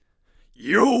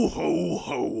Yo ho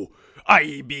ho!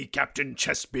 I be Captain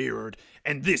Chessbeard,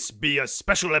 and this be a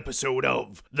special episode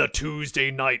of the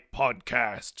Tuesday Night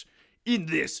Podcast. In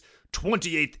this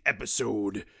 28th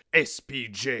episode,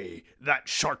 SPJ, that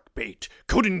shark bait,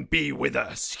 couldn't be with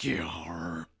us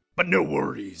here. But no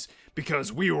worries,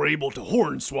 because we were able to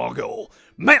hornswoggle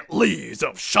Matt Lees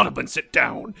of Shut Up and Sit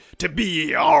Down to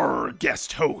be our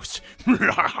guest host.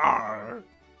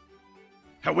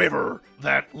 However,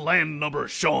 that landlubber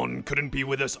Sean couldn't be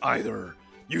with us either.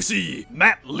 You see,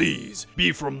 Matt Lees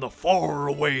be from the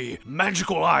far-away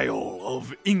magical isle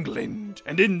of England,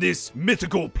 and in this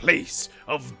mythical place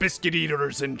of biscuit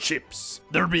eaters and chips,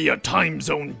 there be a time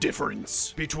zone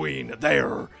difference between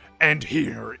there and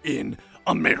here in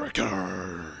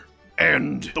America.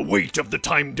 And the weight of the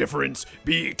time difference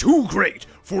be too great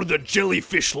for the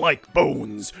jellyfish-like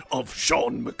bones of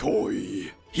Sean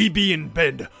McCoy. He be in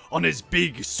bed on his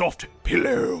big soft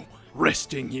pillow,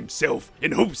 resting himself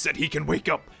in hopes that he can wake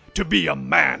up to be a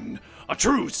man, a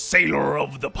true sailor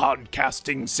of the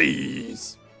podcasting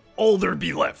seas. All there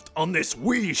be left on this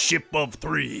wee ship of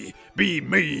three be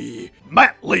me,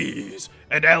 Matt Lees,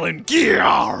 and Alan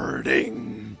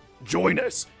Giarding. Join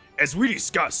us as we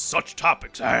discuss such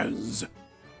topics as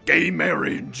gay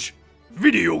marriage,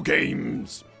 video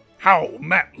games, how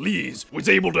Matt Lees was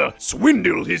able to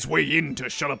swindle his way into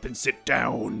Shut Up and Sit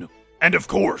Down, and of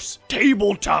course,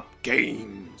 tabletop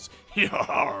games.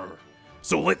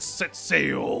 So let's set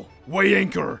sail, weigh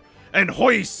anchor, and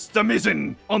hoist the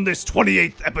mizzen on this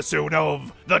 28th episode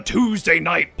of the Tuesday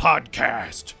Night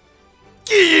Podcast.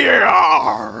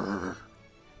 Yeah!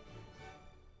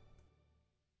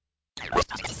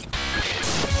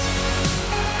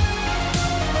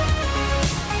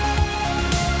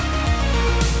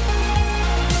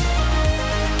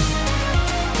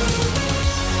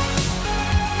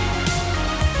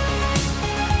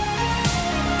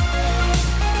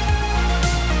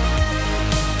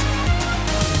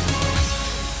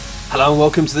 Hello and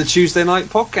welcome to the Tuesday Night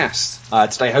Podcast.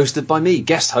 Today hosted by me,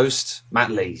 guest host,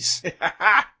 Matt Lees.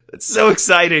 It's so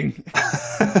exciting.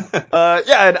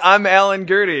 And I'm Alan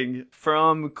Girding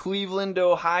from Cleveland,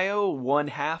 Ohio, one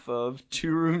half of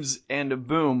Two Rooms and a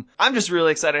Boom. I'm just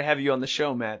really excited to have you on the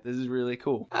show, Matt. This is really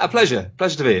cool. Pleasure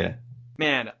to be here.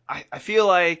 Man, I feel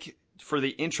like for the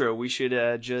intro, we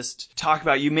should just talk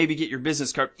about you, maybe get your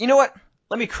business card. You know what?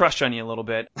 Let me crush on you a little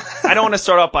bit. I don't want to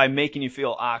start off by making you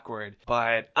feel awkward,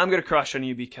 but I'm going to crush on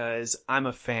you because I'm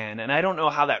a fan, and I don't know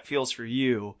how that feels for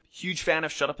you. Huge fan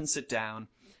of Shut Up and Sit Down,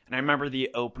 and I remember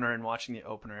the opener and watching the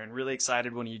opener, and really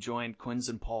excited when you joined Quinns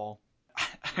and Paul.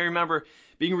 I remember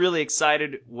being really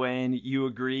excited when you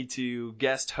agreed to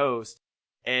guest host,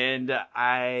 and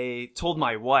I told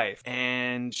my wife,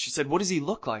 and she said, what does he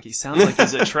look like? He sounds like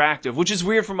he's attractive, which is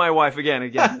weird for my wife. Again,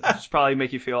 it's probably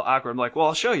make you feel awkward. I'm like, well,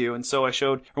 I'll show you. And so I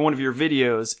showed her one of your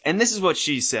videos, and this is what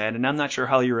she said, and I'm not sure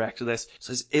how you react to this. It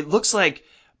says, it looks like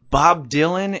Bob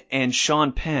Dylan and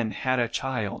Sean Penn had a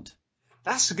child.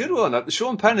 That's a good one.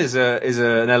 Sean Penn is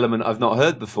an element I've not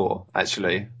heard before,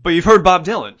 actually. But you've heard Bob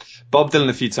Dylan. Bob Dylan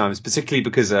a few times, particularly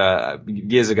because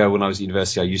years ago when I was at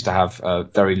university, I used to have a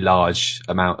very large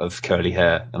amount of curly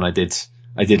hair, and I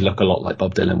did look a lot like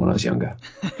Bob Dylan when I was younger.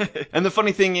 And the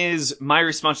funny thing is, my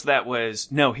response to that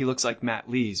was, no, he looks like Matt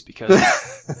Lees, because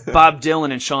Bob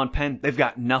Dylan and Sean Penn, they've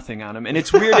got nothing on him. And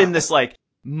it's weird in this, like,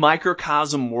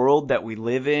 microcosm world that we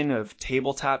live in of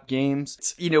tabletop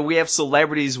games. We have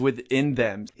celebrities within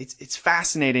them. It's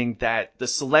fascinating that the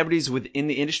celebrities within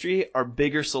the industry are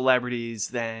bigger celebrities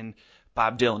than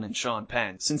Bob Dylan and Sean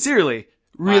Penn. Sincerely,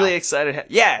 really excited.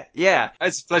 Yeah.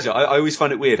 It's a pleasure. I always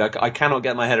find it weird. I cannot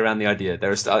get my head around the idea.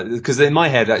 Because in my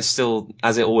head, that's still,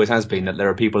 as it always has been, that there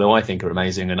are people who I think are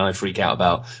amazing and I freak out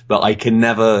about, but I can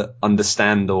never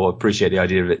understand or appreciate the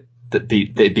idea of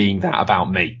it being that about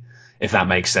me. If that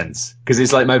makes sense. Because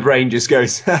it's like my brain just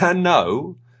goes,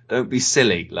 no, don't be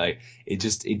silly. Like,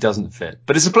 it doesn't fit.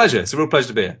 But it's a pleasure. It's a real pleasure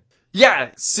to be here.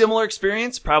 Yeah, similar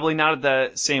experience. Probably not at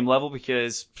the same level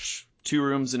because Two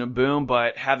Rooms and a Boom,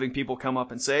 but having people come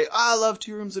up and say, I love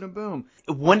Two Rooms and a Boom.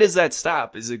 When does that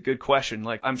stop is a good question.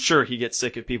 Like, I'm sure he gets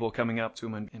sick of people coming up to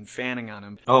him and fanning on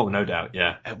him. Oh, no doubt,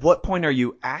 yeah. At what point are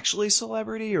you actually a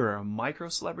celebrity or a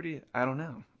micro-celebrity? I don't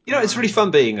know. It's really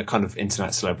fun being a kind of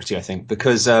internet celebrity, I think,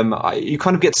 because you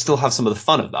kind of get to still have some of the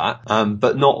fun of that,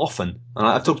 but not often. And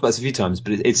I've talked about this a few times,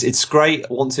 but it's great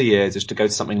once a year just to go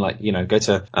to something like, go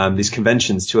to these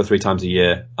conventions 2 or 3 times a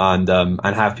year and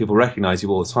have people recognize you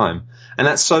all the time. And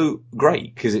that's so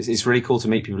great because it's really cool to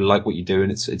meet people who like what you do,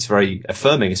 and it's very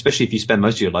affirming, especially if you spend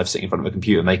most of your life sitting in front of a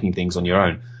computer making things on your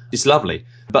own. It's lovely.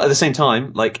 But at the same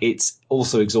time, like, it's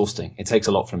also exhausting. It takes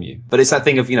a lot from you. But it's that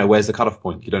thing of, where's the cutoff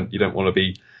point? You don't want to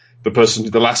be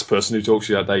the last person who talks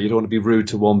to you that day. You don't want to be rude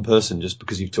to one person just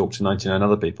because you've talked to 99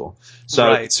 other people. So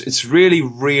Right. it's really,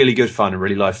 really good fun and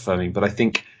really life affirming. But I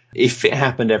think if it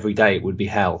happened every day, it would be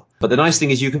hell. But the nice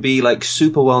thing is you can be like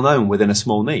super well known within a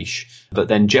small niche. But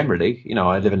then generally,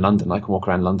 I live in London. I can walk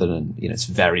around London and, it's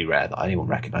very rare that anyone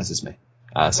recognizes me.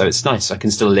 So it's nice. I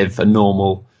can still live a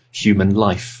normal human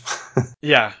life.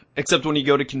 Yeah, except when you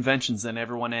go to conventions, then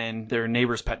everyone and their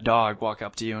neighbor's pet dog walk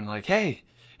up to you and like, hey,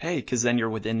 because then you're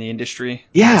within the industry.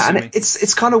 Yeah, and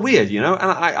it's kind of weird, And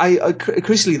I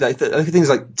increasingly, things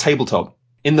like tabletop.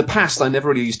 In the past, I never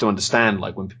really used to understand,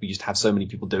 like, when people used to have so many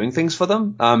people doing things for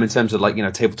them. In terms of, like,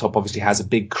 tabletop obviously has a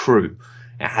big crew.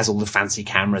 It has all the fancy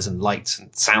cameras and lights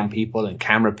and sound people and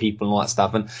camera people and all that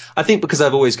stuff. And I think because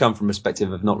I've always come from a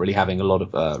perspective of not really having a lot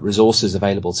of resources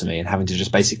available to me and having to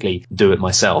just basically do it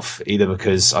myself, either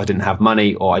because I didn't have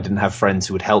money or I didn't have friends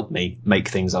who would help me make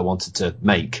things I wanted to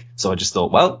make. So I just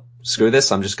thought, well, screw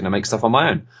this, I'm just going to make stuff on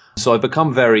my own. So I've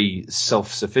become very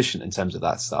self-sufficient in terms of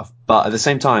that stuff. But at the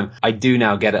same time, I do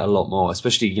now get it a lot more,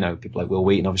 especially, people like Will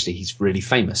Wheaton. Obviously, he's really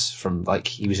famous from, like,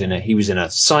 he was in a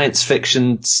science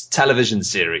fiction television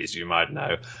series, you might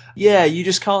know. Yeah, you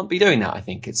just can't be doing that, I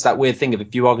think. It's that weird thing of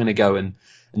if you are going to go and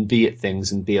be at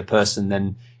things and be a person,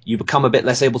 then you become a bit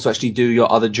less able to actually do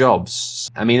your other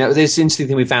jobs. I mean, this interesting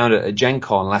thing we found at Gen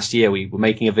Con last year. We were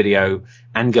making a video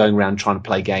and going around trying to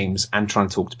play games and trying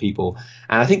to talk to people.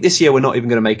 And I think this year we're not even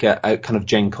going to make a kind of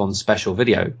Gen Con special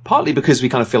video, partly because we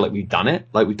kind of feel like we've done it.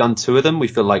 Like, we've done 2 of them. We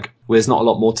feel like there's not a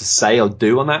lot more to say or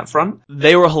do on that front.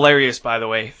 They were hilarious, by the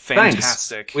way.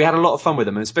 Fantastic. Thanks. We had a lot of fun with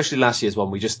them, and especially last year's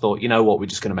one, we just thought, you know what, we're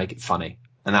just going to make it funny.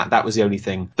 And that was the only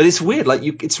thing. But it's weird. Like,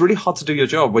 it's really hard to do your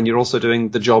job when you're also doing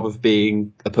the job of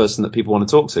being a person that people want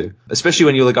to talk to. Especially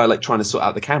when you're the guy, like, trying to sort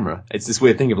out the camera. It's this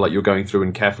weird thing of, like, you're going through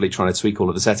and carefully trying to tweak all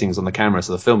of the settings on the camera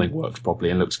so the filming works properly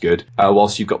and looks good,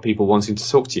 whilst you've got people wanting to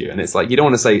talk to you. And it's like, you don't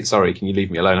want to say, sorry, can you leave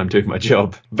me alone? I'm doing my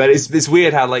job. But it's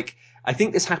weird how, like, I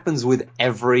think this happens with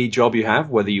every job you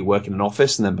have, whether you work in an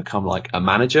office and then become, like, a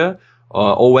manager,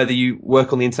 or whether you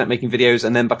work on the internet making videos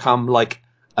and then become, like,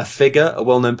 a figure, a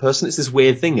well-known person. It's this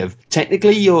weird thing of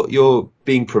technically you're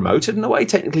being promoted in a way,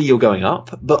 technically you're going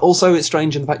up, but also it's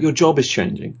strange in the fact your job is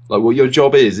changing. Like, what your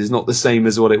job is not the same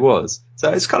as what it was.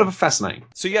 So it's kind of fascinating.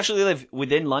 So you actually live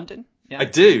within London? Yeah. I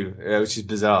do, which is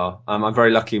bizarre. I'm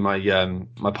very lucky. My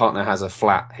partner has a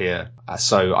flat here,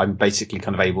 so I'm basically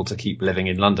kind of able to keep living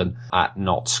in London at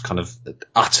not kind of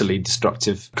utterly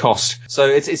destructive cost. So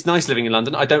it's nice living in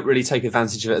London. I don't really take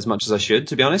advantage of it as much as I should,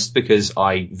 to be honest, because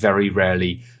I very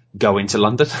rarely go into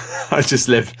London. I just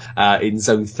live in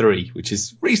Zone 3, which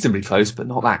is reasonably close, but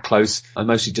not that close. I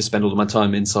mostly just spend all of my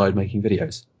time inside making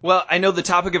videos. Well, I know the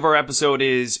topic of our episode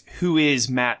is who is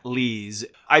Matt Lees.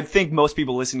 I think most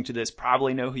people listening to this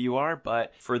probably know who you are,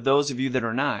 but for those of you that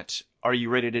are not, are you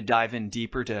ready to dive in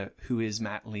deeper to who is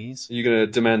Matt Lees? Are you going to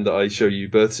demand that I show you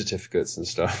birth certificates and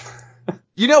stuff?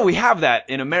 We have that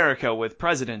in America with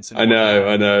presidents. And I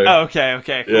know. Oh,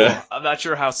 okay, cool. Yeah. I'm not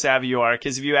sure how savvy you are,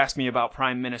 because if you ask me about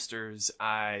prime ministers,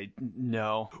 I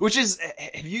know. Which is,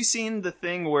 have you seen the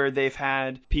thing where they've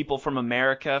had people from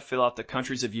America fill out the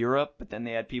countries of Europe, but then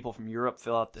they had people from Europe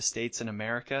fill out the states in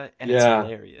America? And it's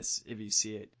hilarious if you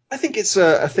see it. I think it's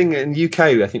a thing in the UK.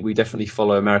 I think we definitely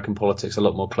follow American politics a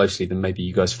lot more closely than maybe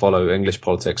you guys follow English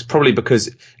politics, probably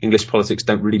because English politics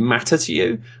don't really matter to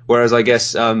you. Whereas I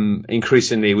guess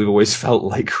increasingly we've always felt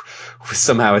like we're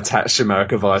somehow attached to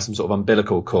America via some sort of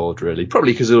umbilical cord, really.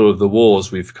 Probably because of all of the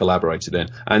wars we've collaborated in.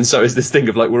 And so it's this thing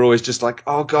of like we're always just like,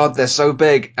 oh God, they're so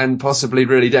big and possibly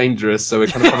really dangerous. So we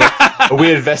kind of have a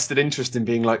weird vested interest in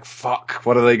being like, fuck,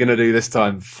 what are they going to do this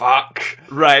time? Fuck.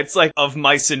 Right, it's like Of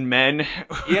Mice and Men.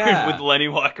 Yeah. With Lenny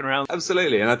walking around.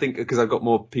 Absolutely. And I think because I've got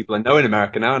more people I know in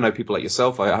America now, I know people like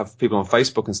yourself. I have people on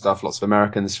Facebook and stuff, lots of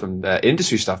Americans from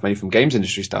industry stuff, maybe from games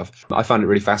industry stuff. I find it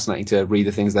really fascinating to read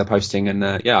the things they're posting. And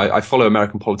I follow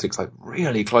American politics like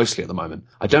really closely at the moment.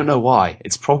 I don't know why.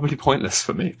 It's probably pointless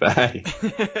for me, but hey.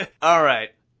 All right.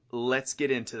 Let's get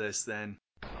into this then.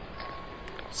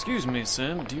 Excuse me,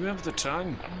 Sam. Do you have the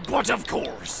time? But of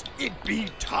course, it be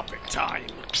topic time.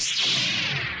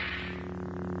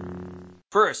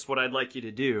 First, what I'd like you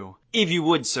to do, if you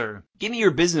would, sir, give me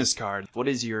your business card. What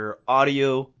is your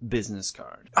audio business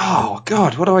card? Oh,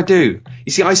 God, what do I do?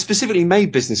 You see, I specifically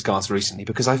made business cards recently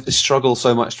because I struggle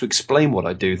so much to explain what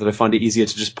I do that I find it easier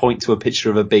to just point to a picture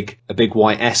of a big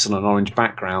white S on an orange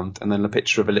background and then a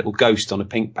picture of a little ghost on a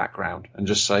pink background and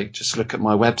just say, just look at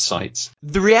my websites.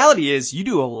 The reality is you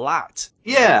do a lot.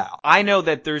 Yeah. I know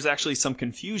that there's actually some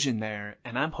confusion there,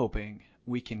 and I'm hoping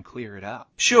we can clear it up.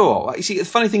 Sure. You see, the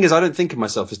funny thing is I don't think of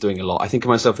myself as doing a lot. I think of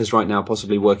myself as right now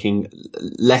possibly working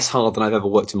less hard than I've ever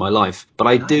worked in my life. But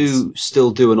I do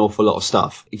still do an awful lot of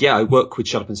stuff. Yeah, I work with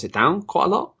Shut Up and Sit Down quite a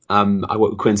lot. I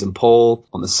work with Quinns and Paul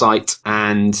on the site,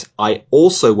 and I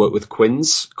also work with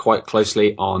Quinns quite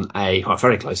closely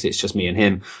very closely, it's just me and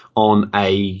him, on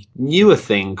a newer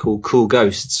thing called Cool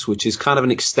Ghosts, which is kind of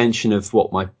an extension of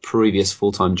what my previous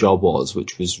full-time job was,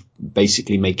 which was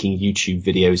basically making YouTube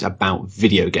videos about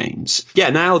video games. Yeah,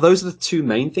 now those are the two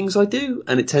main things I do,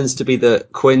 and it tends to be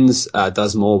that Quinns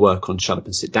does more work on Shut Up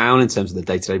and Sit Down in terms of the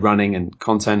day-to-day running and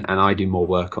content, and I do more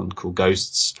work on Cool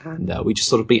Ghosts, and we just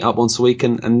sort of meet up once a week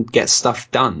and get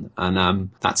stuff done, and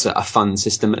that's a fun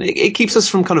system, and it keeps us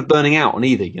from kind of burning out on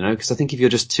either, because I think if you're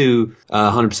just too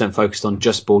 100% focused on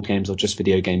just board games or just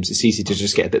video games, it's easy to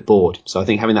just get a bit bored. So I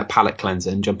think having that palate cleanser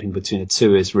and jumping between the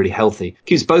two is really healthy.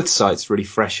 Keeps both sites really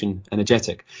fresh and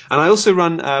energetic. And I also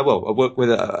run, I work with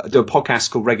do a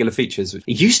podcast called Regular Features. It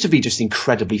used to be just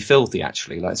incredibly filthy,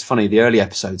 actually. Like, it's funny, the early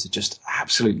episodes are just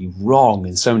absolutely wrong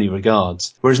in so many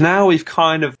regards. Whereas now it's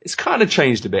kind of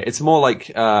changed a bit. It's more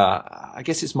like, I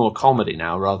guess it's more comedy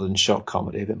now rather than shock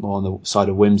comedy, a bit more on the side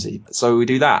of whimsy. So we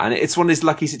do that. And it's one of these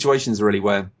lucky situations, really,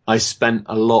 where I spent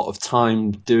a lot of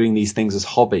time doing these things as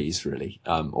hobbies, really.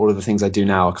 All of the things I do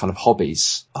now are kind of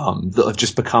hobbies that have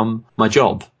just become my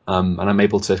job. And I'm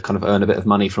able to kind of earn a bit of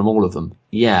money from all of them.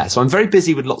 Yeah, so I'm very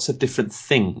busy with lots of different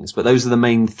things, but those are the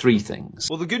main three things.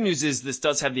 Well, the good news is this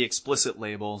does have the explicit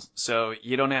label, so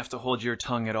you don't have to hold your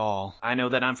tongue at all. I know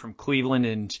that I'm from Cleveland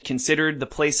and considered the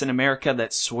place in America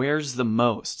that swears the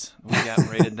most. We got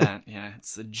rated that. Yeah,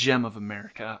 it's the gem of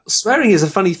America. Swearing is a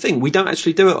funny thing. We don't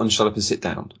actually do it on Shut Up and Sit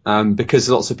Down, because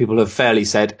lots of people have fairly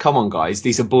said, come on, guys,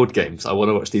 these are board games. I want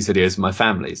to watch these videos with my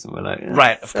families. And we're like,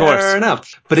 right, of course. Fair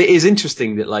enough. But it is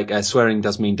interesting that, like, swearing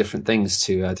does mean different things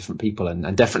to different people,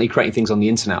 and definitely creating things on the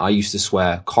internet. I used to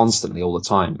swear constantly all the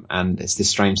time, and it's this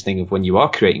strange thing of when you are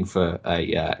creating for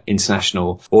a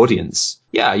international audience.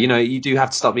 Yeah, you do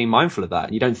have to start being mindful of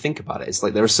that. You don't think about it. It's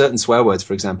like there are certain swear words,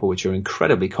 for example, which are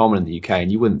incredibly common in the UK,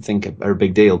 and you wouldn't think are a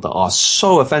big deal, that are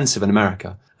so offensive in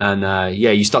America. And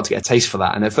you start to get a taste for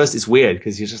that. And at first it's weird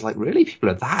because you're just like, really? People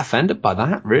are that offended by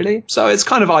that? Really? So it's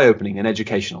kind of eye-opening and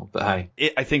educational, but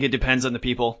hey. I think it depends on the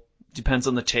people. Depends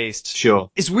on the taste. Sure.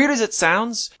 As weird as it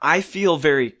sounds, I feel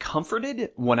very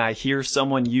comforted when I hear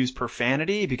someone use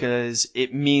profanity because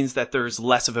it means that there's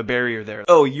less of a barrier there.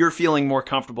 Oh, you're feeling more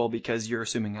comfortable because you're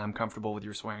assuming I'm comfortable with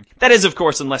your swearing. That is, of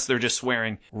course, unless they're just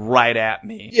swearing right at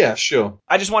me. Yeah, sure.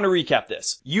 I just want to recap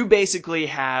this. You basically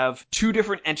have two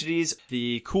different entities.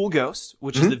 The Cool Ghost,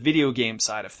 which is the video game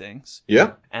side of things.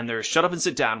 Yeah. And there's Shut Up and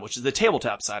Sit Down, which is the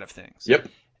tabletop side of things. Yep.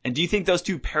 And do you think those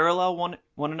two parallel one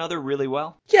another really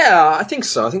well? Yeah, I think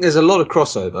so. I think there's a lot of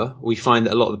crossover. We find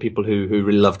that a lot of the people who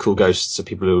really love Cool Ghosts are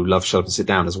people who love Shut Up and Sit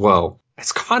Down as well.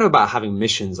 It's kind of about having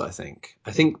missions, I think.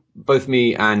 I think both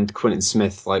me and Quentin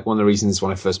Smith, like one of the reasons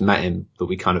when I first met him that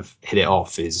we kind of hit it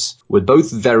off is we're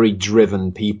both very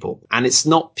driven people. And it's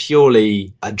not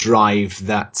purely a drive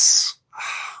that's...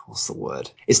 what's the word?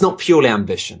 It's not purely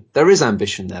ambition. There is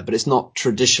ambition there, but it's not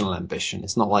traditional ambition.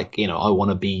 It's not like, I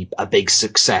want to be a big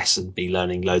success and be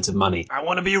learning loads of money. I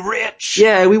want to be rich.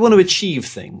 Yeah, we want to achieve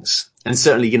things. And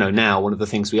certainly, now one of the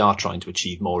things we are trying to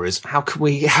achieve more is how can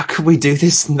we do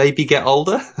this and maybe get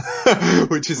older?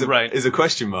 Which is a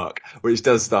question mark, which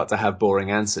does start to have boring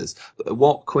answers. But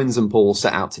what Quinns and Paul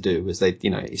set out to do was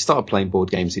he started playing board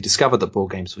games. He discovered that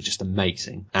board games were just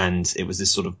amazing. And it was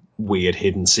this sort of weird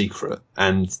hidden secret.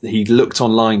 And he looked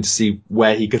online to see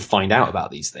where he could find out about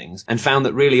these things and found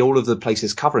that really all of the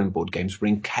places covering board games were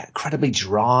incredibly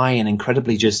dry and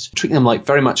incredibly just treating them like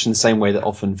very much in the same way that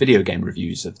often video game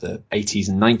reviews of the 80s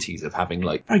and 90s of having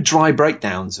like very dry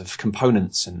breakdowns of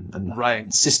components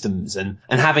and systems and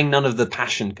having none of the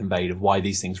passion conveyed of why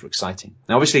these things were exciting.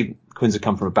 Now, obviously, Quinns had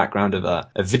come from a background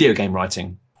of video game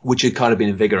writing, which had kind of been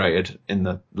invigorated in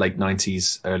the late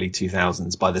 90s, early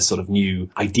 2000s by this sort of new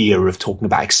idea of talking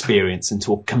about experience and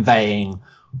conveying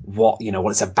what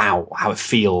it's about, how it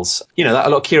feels. That a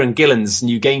lot of Kieran Gillen's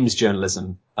new games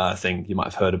journalism thing you might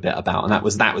have heard a bit about, and that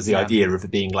was the idea of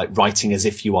it being like writing as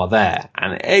if you are there.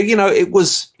 And it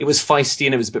was feisty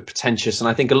and it was a bit pretentious, and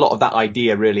I think a lot of that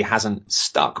idea really hasn't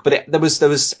stuck. But there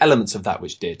was elements of that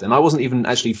which did, and I wasn't even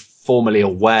actually formally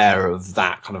aware of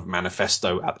that kind of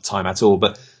manifesto at the time at all.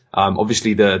 But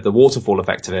Obviously the waterfall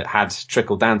effect of it had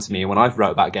trickled down to me. And when I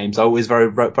wrote about games, I always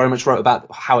very much wrote about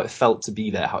how it felt to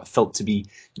be there, how it felt to be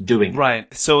doing it.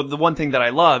 Right. So the one thing that I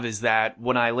love is that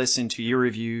when I listen to your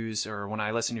reviews or when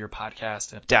I listen to your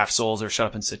podcast, Daft Souls or Shut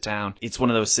Up and Sit Down, it's one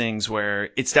of those things where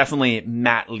it's definitely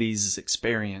Matt Lees'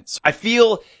 experience. I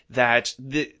feel that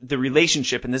the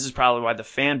relationship, and this is probably why the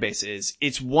fan base is,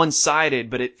 it's one-sided,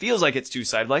 but it feels like it's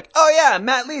two-sided. Like, oh yeah,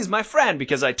 Matt Lee's my friend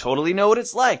because I totally know what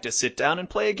it's like to sit down and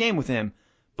play a game with him.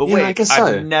 But Yeah, wait, I guess so.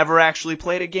 I've never actually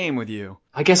played a game with you.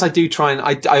 I guess I do try and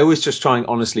I always just try and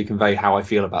honestly convey how I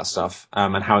feel about stuff,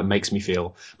 and how it makes me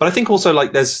feel. But I think also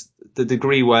like there's the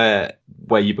degree where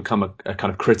you become a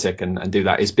kind of critic and do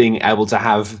that is being able to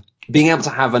have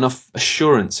enough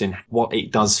assurance in what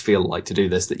it does feel like to do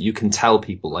this, that you can tell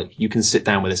people, like, you can sit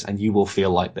down with this and you will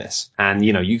feel like this. And,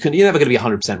 you're never going to be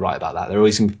 100% right about that. There are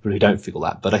always some people who don't feel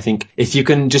that. But I think if you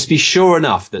can just be sure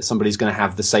enough that somebody's going to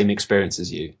have the same experience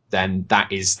as you, then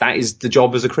that is the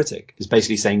job as a critic, is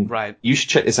basically saying, right, you should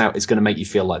check this out. It's going to make you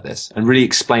feel like this, and really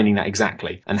explaining that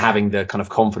exactly and having the kind of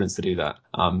confidence to do that.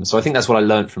 So I think that's what I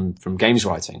learned from games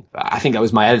writing. I think that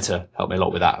was my editor helped me a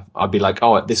lot with that. I'd be like,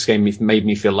 oh, this game made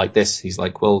me feel like this. He's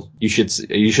like, well, you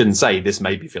shouldn't say this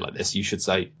made me feel like this. You should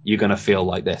say you're going to feel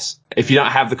like this. If you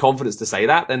don't have the confidence to say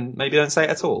that, then maybe don't say it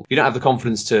at all. If you don't have the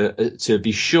confidence to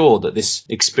be sure that this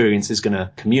experience is going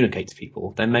to communicate to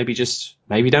people, then maybe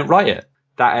don't write it.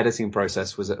 That editing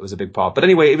process was a big part. But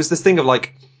anyway, it was this thing of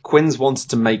like, Quinns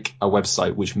wanted to make a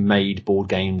website which made board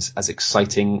games as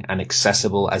exciting and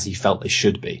accessible as he felt they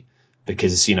should be.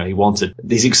 Because, he wanted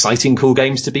these exciting, cool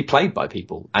games to be played by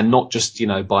people and not just,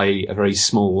 by a very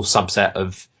small subset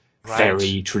of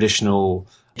very traditional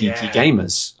geeky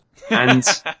gamers. And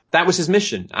that was his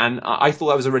mission. And I thought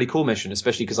that was a really cool mission,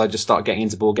 especially because I just started getting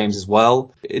into board games as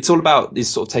well. It's all about this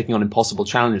sort of taking on impossible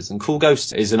challenges. And Cool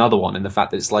Ghost is another one, in the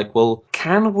fact that it's like, well,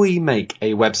 can we make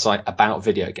a website about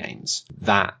video games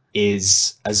that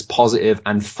is as positive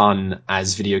and fun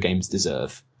as video games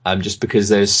deserve? Just because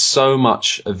there's so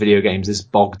much of video games is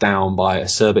bogged down by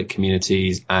acerbic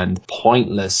communities and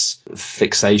pointless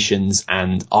fixations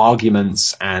and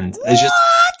arguments, and there's just...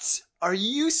 What? Are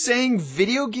you saying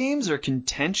video games are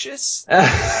contentious?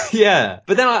 Yeah.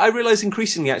 But then I realized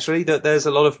increasingly, actually, that there's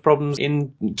a lot of problems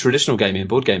in traditional gaming and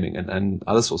board gaming and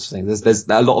other sorts of things. There's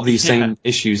a lot of these same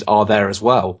issues are there as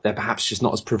well. They're perhaps just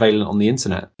not as prevalent on the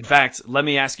internet. In fact, let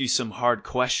me ask you some hard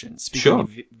questions. Speaking of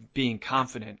being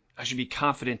confident, I should be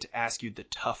confident to ask you the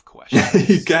tough questions.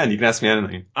 You can ask me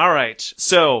anything. All right.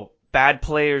 So, bad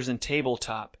players in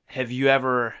tabletop. Have you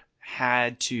ever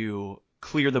had to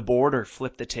clear the board or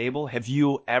flip the table? Have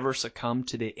you ever succumbed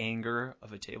to the anger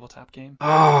of a tabletop game? Oh,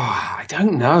 I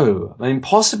don't know. I mean,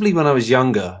 possibly when I was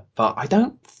younger, but I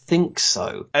don't think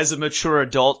so. As a mature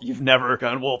adult, you've never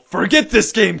gone, well, forget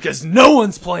this game because no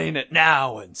one's playing it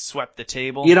now, and swept the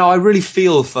table? I really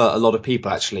feel for a lot of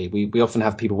people, actually. We often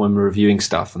have people when we're reviewing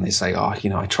stuff and they say, oh,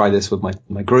 I try this with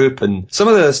my group, and some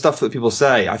of the stuff that people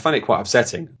say, I find it quite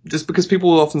upsetting. Just because people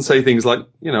will often say things like,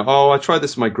 oh, I tried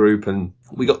this with my group and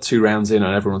we got 2 rounds in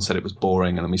and everyone said it was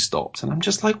boring and then we stopped. And I'm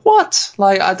just like, what?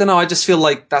 Like, I don't know. I just feel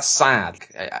like that's sad.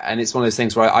 And it's one of those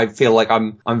things where I feel like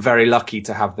I'm very lucky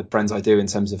to have the friends I do in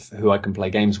terms of who I can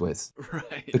play games with.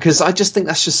 Right. Because I just think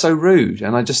that's just so rude.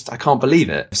 And I can't believe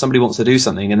it. If somebody wants to do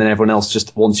something and then everyone else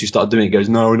just, once you start doing it, goes,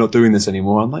 no, we're not doing this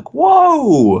anymore. I'm like,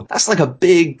 whoa, that's like a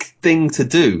big thing to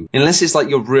do. Unless it's like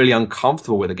you're really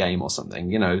uncomfortable with a game or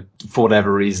something, for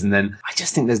whatever reason, then I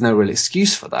just think there's no real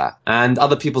excuse for that. And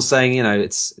other people saying,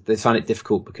 they find it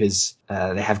difficult because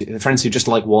they have friends who just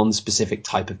like one specific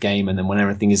type of game, and then when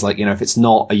everything is like, if it's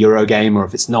not a Euro game or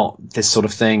if it's not this sort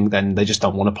of thing, then they just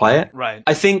don't want to play it. Right.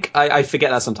 I think I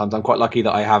forget that sometimes. I'm quite lucky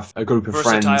that I have a group of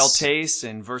friends. Versatile taste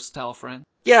and versatile friends.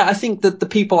 Yeah, I think that the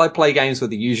people I play games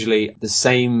with are usually the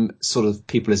same sort of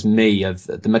people as me, of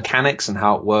the mechanics and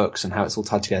how it works and how it's all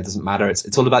tied together doesn't matter.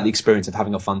 It's all about the experience of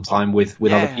having a fun time with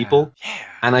other people. Yeah.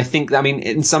 And I think,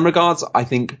 in some regards, I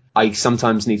think I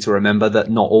sometimes need to remember that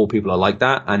not all people are like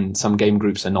that, and some game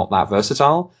groups are not that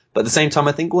versatile. But at the same time,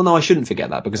 I think, well, no, I shouldn't forget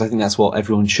that, because I think that's what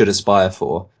everyone should aspire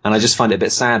for. And I just find it a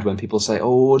bit sad when people say,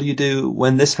 oh, what do you do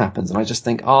when this happens? And I just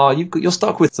think, you're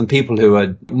stuck with some people who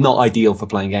are not ideal for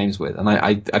playing games with. And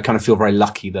I kind of feel very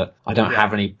lucky that I don't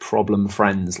have any problem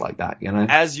friends like that,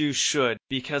 As you should,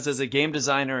 because as a game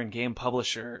designer and game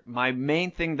publisher, my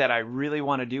main thing that I really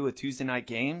want to do with Tuesday Night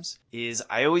Games is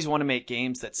I always want to make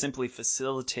games that simply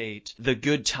facilitate the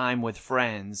good time with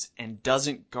friends and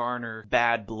doesn't garner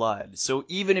bad blood. So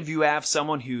even if you have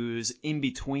someone who's in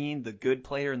between the good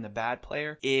player and the bad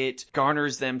player, it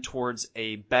garners them towards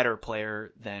a better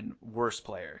player than worse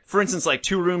player. For instance, like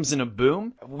Two Rooms and a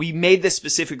Boom, we made this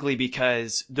specifically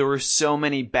because there were so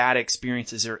many bad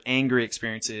experiences or angry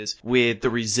experiences with the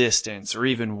Resistance or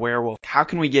even Werewolf. How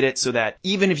can we get it so that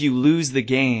even if you lose the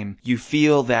game, you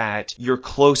feel that you're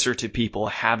closer to people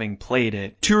having played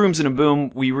it? Two Rooms and a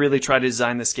Boom, we really tried to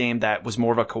design this game that was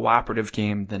more of a cooperative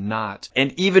game than not.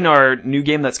 And even our new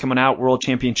game that's coming out, World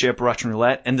Championship Russian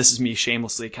Roulette, and this is me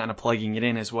shamelessly kind of plugging it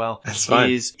in as well, That's fine.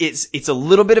 It's a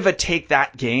little bit of a take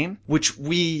that game, which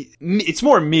it's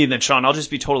more me than Sean, I'll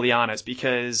just be totally honest,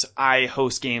 because I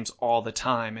host games all the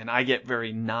time and I get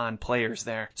very non-players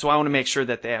there. So I want to make sure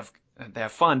that they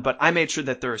have fun, but I made sure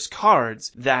that there's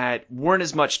cards that weren't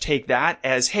as much take that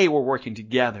as, hey, we're working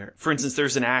together. For instance,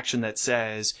 there's an action that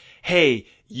says, hey,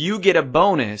 you get a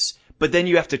bonus, but then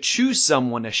you have to choose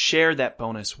someone to share that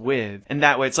bonus with. And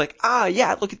that way it's like,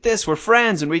 yeah, look at this, we're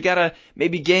friends, and we gotta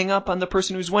maybe gang up on the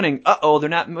person who's winning. Uh-oh, they're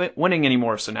not winning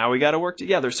anymore, so now we gotta work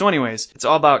together. So anyways, it's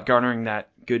all about garnering that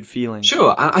good feeling.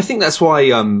 Sure, I think that's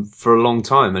why for a long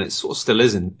time, and it sort of still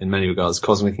is in many regards,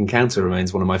 Cosmic Encounter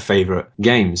remains one of my favourite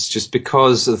games, just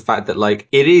because of the fact that like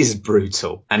it is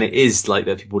brutal and it is like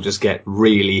that people just get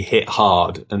really hit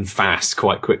hard and fast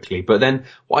quite quickly. But then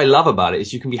what I love about it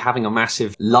is you can be having a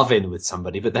massive love-in with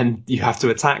somebody, but then you have to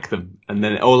attack them, and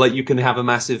then or like you can have a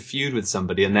massive feud with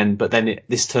somebody, and then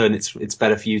this turn it's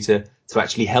better for you to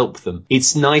actually help them.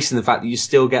 It's nice in the fact that you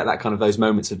still get that kind of those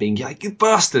moments of being like, you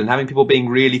bastard, and having people being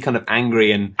really kind of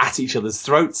angry and at each other's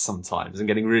throats sometimes and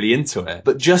getting really into it.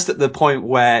 But just at the point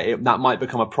where that might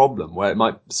become a problem, where it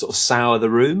might sort of sour the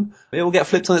room, it will get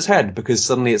flipped on its head because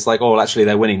suddenly it's like, oh, well, actually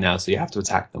they're winning now, so you have to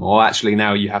attack them. Or actually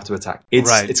now you have to attack.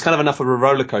 It's kind of enough of a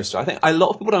roller coaster. I think a lot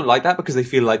of people don't like that because they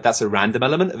feel like that's a random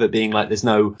element of it being like there's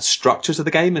no structure to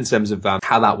the game in terms of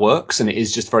how that works. And it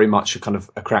is just very much a kind of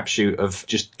a crapshoot of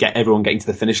just everyone getting to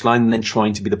the finish line and then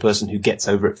trying to be the person who gets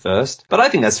over it first. But I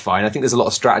think that's fine. I think there's a lot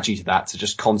of strategy to that, to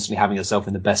just constantly having yourself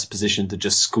in the best position to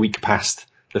just squeak past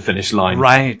the finish line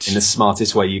in the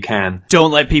smartest way you can.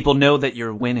 Don't let people know that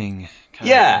you're winning.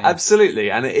 Yeah,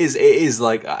 absolutely. And it is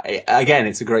like, again,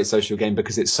 it's a great social game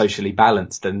because it's socially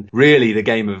balanced. And really the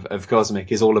game of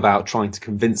Cosmic is all about trying to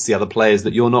convince the other players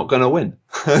that you're not going to win.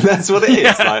 That's what it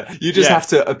is. Yeah. Like, you just have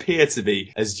to appear to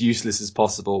be as useless as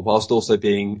possible whilst also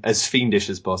being as fiendish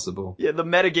as possible. Yeah, the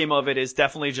metagame of it is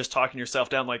definitely just talking yourself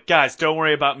down like, guys, don't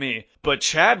worry about me. But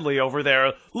Chadley over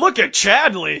there, look at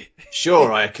Chadley.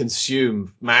 Sure, I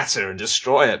consume matter and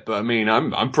destroy it, but I mean,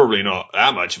 I'm probably not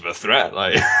that much of a threat.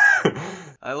 Like,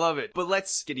 I love it. But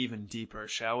let's get even deeper,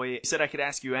 shall we? You said I could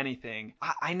ask you anything.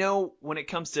 I know when it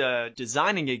comes to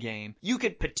designing a game, you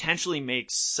could potentially make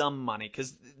some money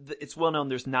because it's well known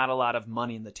there's not a lot of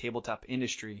money in the tabletop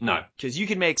industry. No. Because you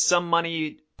can make some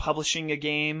money publishing a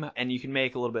game and you can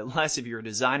make a little bit less if you're a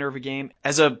designer of a game.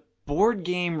 As a board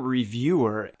game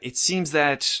reviewer, it seems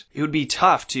that it would be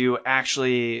tough to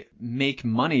actually make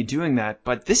money doing that,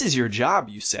 but this is your job,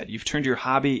 you said. You've turned your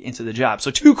hobby into the job.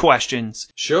 So 2 questions.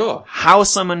 Sure. How is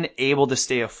someone able to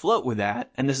stay afloat with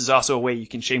that? And this is also a way you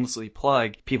can shamelessly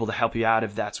plug people to help you out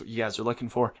if that's what you guys are looking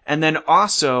for. And then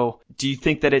also, do you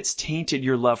think that it's tainted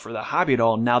your love for the hobby at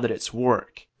all now that it's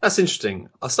work? That's interesting.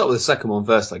 I'll start with the second one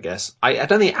first, I guess. I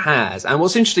don't think it has. And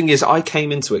what's interesting is I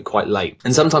came into it quite late.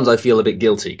 And sometimes I feel a bit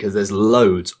guilty because there's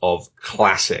loads of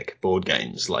classic board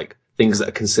games, like things that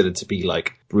are considered to be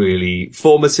like really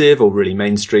formative or really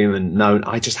mainstream and known.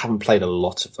 I just haven't played a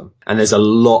lot of them. And there's a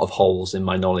lot of holes in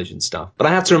my knowledge and stuff. But I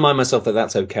have to remind myself that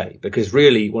that's okay, because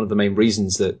really one of the main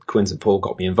reasons that Quinns and Paul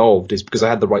got me involved is because I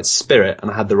had the right spirit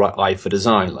and I had the right eye for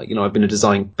design. Like, you know, I've been a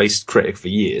design-based critic for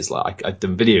years. Like, I've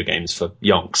done video games for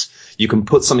yonks. You can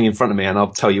put something in front of me and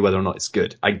I'll tell you whether or not it's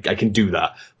good. I can do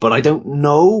that. But I don't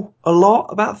know a lot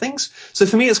about things. So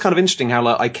for me, it's kind of interesting how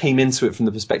like I came into it from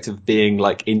the perspective of being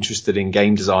like interested in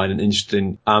game design and interested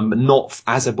in not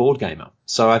as a board gamer.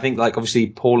 So I think like obviously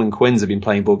Paul and Quinns have been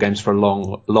playing board games for a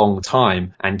long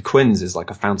time, and Quinns is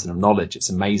like a fountain of knowledge. It's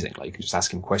amazing. Like you can just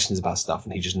ask him questions about stuff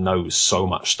and he just knows so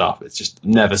much stuff. It just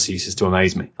never ceases to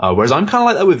amaze me. Whereas I'm kind of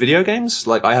like that with video games.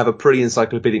 Like I have a pretty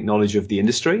encyclopedic knowledge of the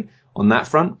industry on that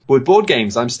front. But with board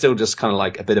games, I'm still just kind of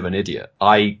like a bit of an idiot.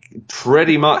 I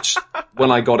pretty much,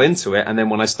 when I got into it and then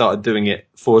when I started doing it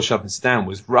for Shove and Sit Down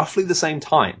was roughly the same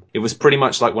time. It was pretty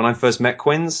much like when I first met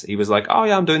Quinns, he was like, oh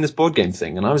yeah, I'm doing this board game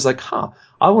thing. And I was like,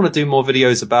 I want to do more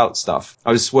videos about stuff.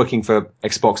 I was working for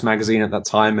Xbox Magazine at that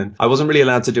time and I wasn't really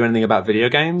allowed to do anything about video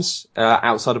games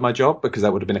outside of my job because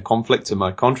that would have been a conflict to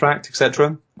my contract,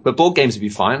 etc. But board games would be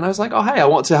fine. And I was like, oh, hey, I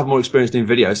want to have more experience doing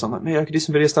video. So I'm like, maybe I could do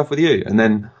some video stuff with you. And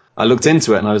then I looked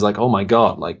into it and I was like, oh my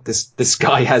God, like this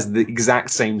guy has the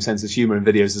exact same sense of humor in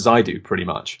videos as I do, pretty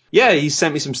much. Yeah, he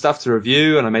sent me some stuff to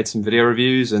review and I made some video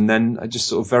reviews, and then I just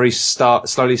sort of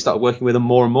slowly started working with him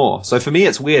more and more. So for me,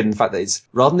 it's weird in fact that it's,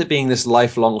 rather than it being this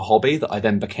lifelong hobby that I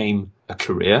then became a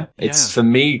career, it's for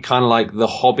me kind of like the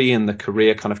hobby and the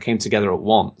career kind of came together at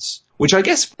once. Which I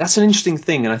guess that's an interesting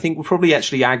thing, and I think will probably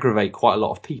actually aggravate quite a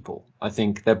lot of people. I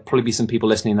think there'll probably be some people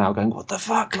listening now going, what the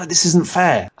fuck? Like, this isn't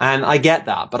fair. And I get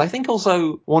that. But I think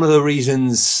also one of the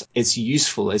reasons it's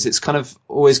useful is it's kind of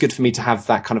always good for me to have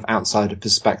that kind of outsider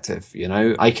perspective, you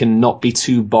know? I can not be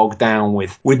too bogged down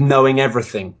with knowing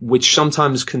everything, which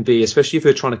sometimes can be, especially if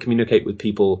you're trying to communicate with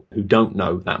people who don't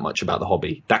know that much about the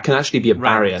hobby, that can actually be a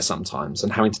barrier sometimes,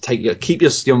 and having to keep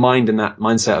your mind in that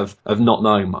mindset of not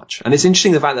knowing much. And it's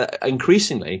interesting the fact that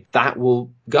increasingly that will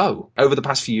go. Over the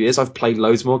past few years, I've played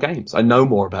loads more games. I know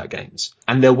more about games.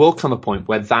 And there will come a point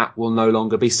where that will no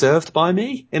longer be served by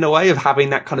me, in a way of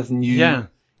having that kind of new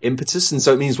impetus. And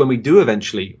so it means when we do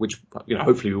eventually, which, you know,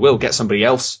 hopefully we will get somebody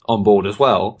else on board as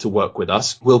well to work with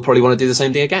us, we'll probably want to do the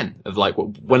same thing again. Of like,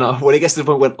 when it gets to the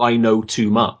point where I know too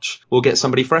much, we'll get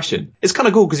somebody fresh in. It's kind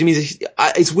of cool because it means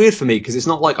it's weird for me because it's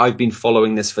not like I've been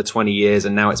following this for 20 years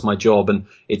and now it's my job and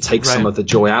it takes some of the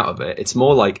joy out of it. It's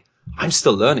more like, I'm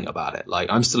still learning about it.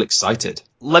 Like, I'm still excited.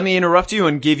 Let me interrupt you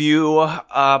and give you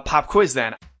a pop quiz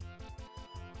then.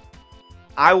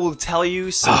 I will tell you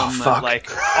some, like,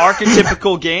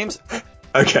 archetypical games.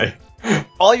 Okay.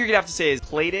 All you're going to have to say is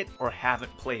played it or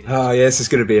haven't played it. Oh, yeah, this is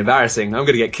going to be embarrassing. I'm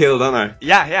going to get killed, aren't I?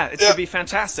 Yeah, it's going to be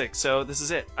fantastic. So this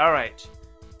is it. All right.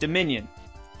 Dominion.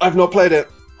 I've not played it.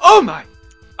 Oh, my.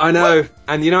 I know. What?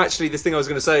 And, you know, actually, this thing I was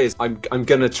going to say is I'm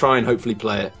going to try and hopefully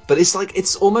play it. But it's like,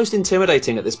 it's almost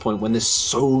intimidating at this point when there's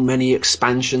so many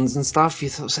expansions and stuff. You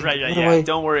thought, like,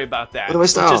 Don't worry about that. Where do I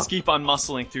start? Let's just keep on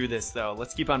muscling through this, though.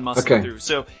 Let's keep on muscling through.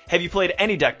 So, have you played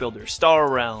any deck builder? Star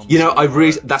Realms? You know,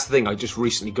 that's the thing. I just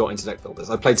recently got into deck builders.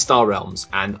 I played Star Realms,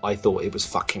 and I thought it was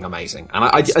fucking amazing. And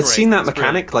I'd seen that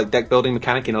mechanic, like deck building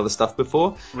mechanic in other stuff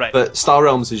before. Right. But Star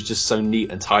Realms is just so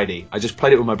neat and tidy. I just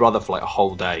played it with my brother for like a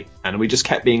whole day, and we just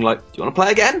kept being like, "Do you want to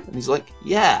play again?" And he's like,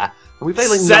 yeah. And we played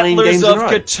like 9 games in a row.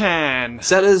 Settlers of Catan.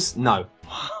 Settlers? No.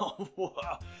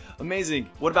 Wow. Amazing.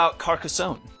 What about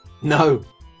Carcassonne? No.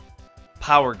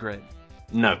 Power Grid?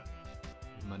 No.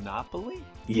 Monopoly?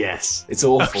 Yes. It's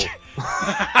awful. Okay.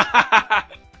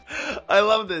 I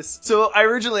love this. So I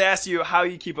originally asked you how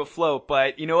you keep afloat,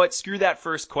 but you know what? Screw that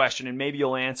first question and maybe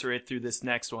you'll answer it through this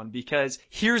next one, because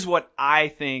here's what I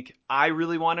think I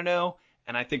really want to know,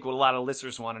 and I think what a lot of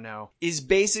listeners want to know, is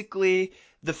basically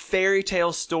the fairy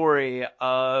tale story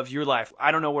of your life.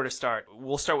 I don't know where to start.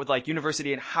 We'll start with like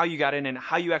university and how you got in and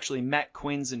how you actually met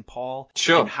Quinns and Paul.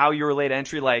 Sure. And how you were late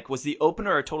entry. Like, was the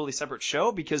opener a totally separate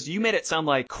show? Because you made it sound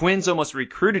like Quinns almost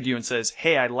recruited you and says,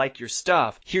 hey, I like your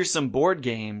stuff. Here's some board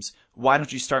games. Why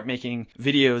don't you start making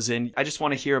videos? And I just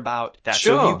want to hear about that.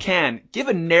 Sure. So if you can, give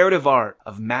a narrative art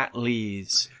of Matt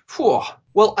Lees. Whew.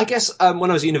 Well, I guess when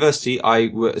I was at university,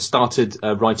 I started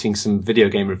writing some video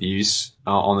game reviews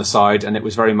on the side, and it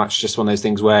was very much just one of those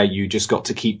things where you just got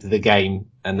to keep the game,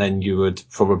 and then you would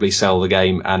probably sell the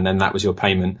game, and then that was your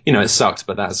payment. You know, it sucked,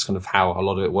 but that's kind of how a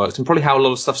lot of it worked, and probably how a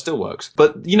lot of stuff still works.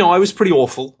 But, you know, I was pretty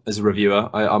awful as a reviewer.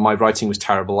 My writing was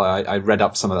terrible. I read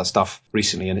up some of that stuff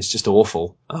recently, and it's just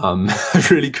awful. I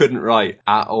really couldn't write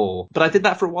at all. But I did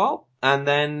that for a while, and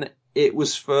then it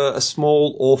was for a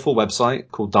small, awful website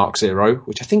called Dark Zero,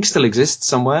 which I think still exists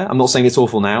somewhere. I'm not saying it's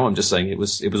awful now. I'm just saying it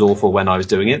was awful when I was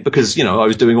doing it because, you know, I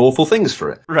was doing awful things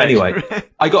for it. Right. Anyway,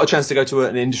 I got a chance to go to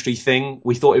an industry thing.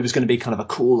 We thought it was going to be kind of a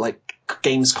cool, like,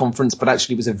 games conference, but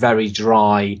actually it was a very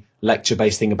dry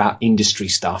lecture-based thing about industry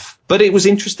stuff. But it was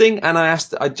interesting, and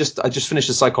I just finished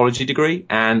a psychology degree,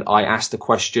 and I asked a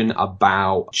question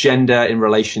about gender in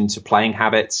relation to playing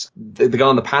habits. The guy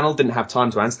on the panel didn't have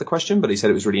time to answer the question, but he said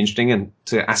it was really interesting, and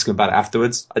to ask him about it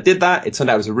afterwards. I did that. It turned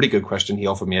out it was a really good question. He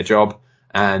offered me a job,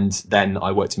 and then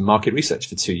I worked in market research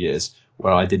for 2 years,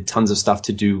 where I did tons of stuff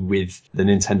to do with the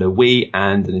Nintendo Wii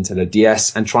and the Nintendo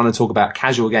DS, and trying to talk about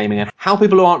casual gaming and how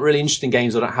people who aren't really interested in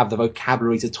games or don't have the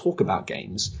vocabulary to talk about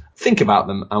games think about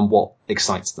them and what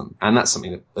excites them. And that's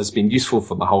something that has been useful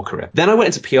for my whole career. Then I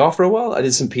went into PR for a while. I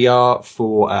did some PR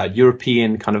for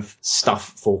European kind of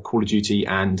stuff for Call of Duty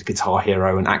and Guitar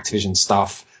Hero and Activision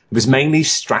stuff. It was mainly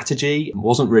strategy. It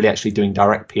wasn't really actually doing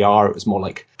direct PR. It was more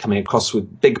like coming across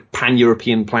with big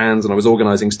pan-European plans, and I was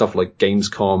organizing stuff like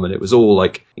Gamescom, and it was all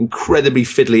like incredibly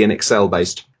fiddly and Excel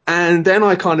based. And then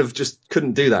I kind of just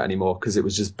couldn't do that anymore because it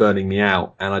was just burning me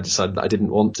out, and I decided that I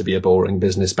didn't want to be a boring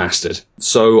business bastard.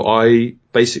 So I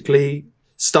basically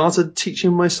started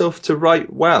teaching myself to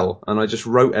write well. And I just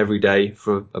wrote every day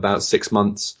for about 6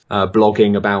 months,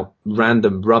 blogging about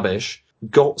random rubbish.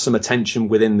 Got some attention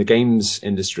within the games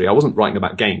industry. I wasn't writing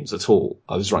about games at all.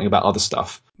 I was writing about other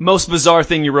stuff. Most bizarre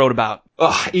thing you wrote about?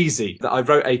 Oh, easy. I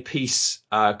wrote a piece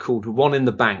called One in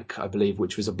the Bank, I believe,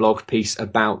 which was a blog piece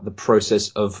about the process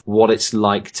of what it's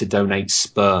like to donate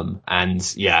sperm. And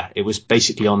yeah, it was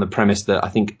basically on the premise that I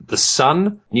think the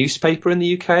Sun newspaper in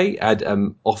the UK had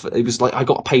offered. It was like I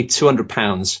got paid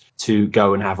 £200 to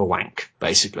go and have a wank,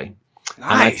 basically.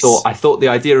 Nice. And I thought the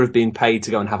idea of being paid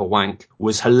to go and have a wank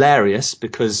was hilarious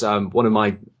because one of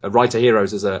my writer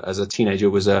heroes as a teenager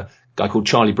was a guy called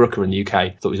Charlie Brooker in the UK. I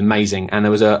thought it was amazing. And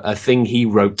there was a thing he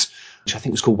wrote, which I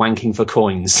think was called Wanking for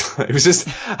Coins. It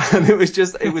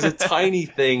was a tiny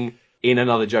thing in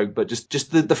another joke, but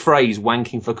just the phrase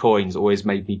wanking for coins always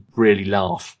made me really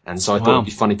laugh. And so I thought it'd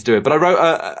be funny to do it. But I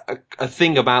wrote a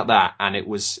thing about that, and it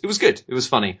was good. It was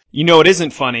funny. You know, it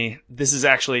isn't funny. This is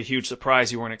actually a huge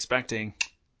surprise you weren't expecting.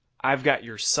 I've got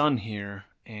your son here,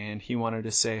 and he wanted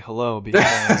to say hello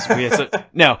because we had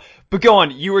no, but go on.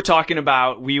 You were talking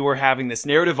about we were having this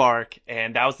narrative arc,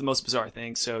 and that was the most bizarre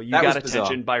thing. So you got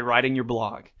attention by writing your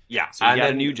blog. Yeah. So you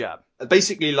got a new job.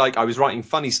 Basically, like, I was writing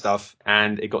funny stuff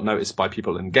and it got noticed by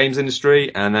people in the games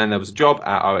industry. And then there was a job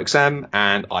at OXM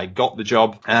and I got the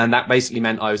job. And that basically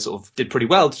meant I sort of did pretty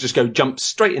well to just jump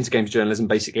straight into games journalism,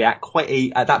 basically at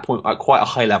that point, at quite a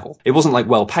high level. It wasn't like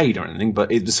well paid or anything,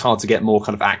 but it was hard to get more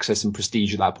kind of access and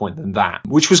prestige at that point than that,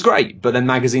 which was great. But then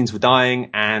magazines were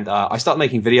dying and I started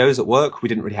making videos at work. We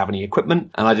didn't really have any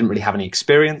equipment and I didn't really have any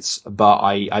experience, but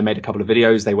I made a couple of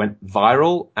videos. They went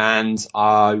viral and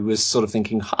I was sort of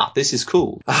thinking, this is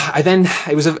cool.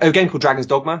 It was a game called Dragon's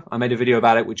Dogma. I made a video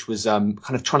about it, which was kind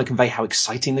of trying to convey how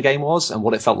exciting the game was and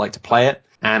what it felt like to play it.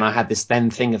 And I had this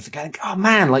thing of going, oh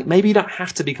man, like maybe you don't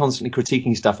have to be constantly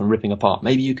critiquing stuff and ripping apart.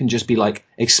 Maybe you can just be like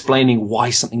explaining why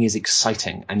something is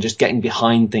exciting and just getting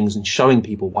behind things and showing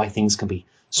people why things can be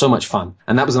so much fun.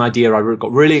 And that was an idea I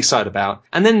got really excited about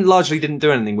and then largely didn't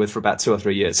do anything with for about 2 or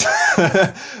 3 years.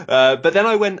 But then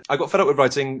I got fed up with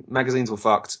writing. Magazines were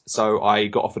fucked. So I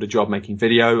got offered a job making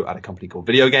video at a company called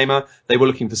Video Gamer. They were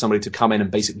looking for somebody to come in and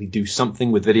basically do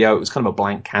something with video. It was kind of a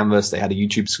blank canvas. They had a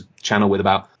YouTube channel with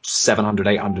about 700,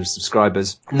 800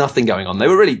 subscribers. Nothing going on. They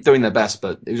were really doing their best,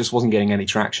 but it just wasn't getting any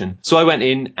traction. So I went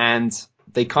in and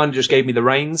they kind of just gave me the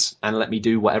reins and let me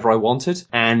do whatever I wanted.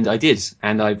 And I did.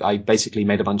 And I basically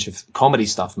made a bunch of comedy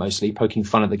stuff, mostly poking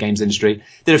fun at the games industry.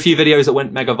 Did a few videos that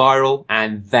went mega viral.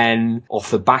 And then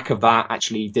off the back of that,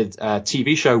 actually did a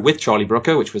TV show with Charlie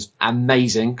Brooker, which was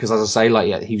amazing. Because as I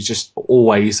say, he was just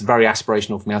always very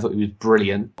aspirational for me. I thought he was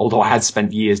brilliant. Although I had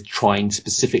spent years trying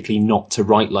specifically not to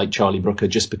write like Charlie Brooker,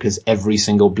 just because every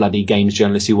single bloody games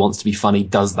journalist who wants to be funny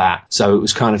does that. So it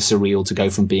was kind of surreal to go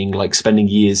from being like spending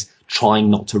years trying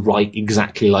not to write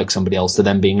exactly like somebody else to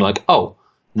then being like, oh,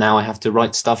 now I have to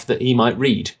write stuff that he might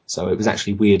read. So it was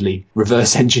actually weirdly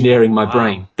reverse engineering my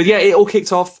brain. But yeah, it all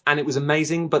kicked off and it was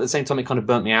amazing. But at the same time, it kind of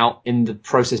burnt me out. In the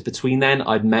process between then,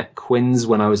 I'd met Quinns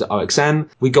when I was at OXM.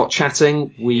 We got chatting.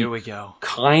 Here we go.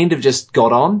 Kind of just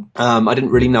got on. I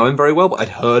didn't really know him very well, but I'd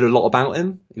heard a lot about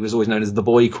him. He was always known as the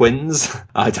boy Quinns.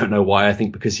 I don't know why. I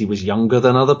think because he was younger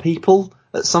than other people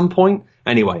at some point.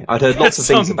 Anyway, I'd heard lots of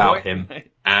things about him.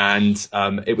 And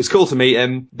it was cool to meet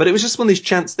him, but it was just one of these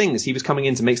chance things. He was coming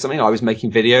in to make something. I was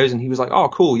making videos, and he was like, "Oh,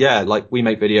 cool, yeah, like we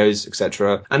make videos,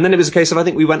 etc." And then it was a case of I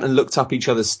think we went and looked up each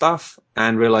other's stuff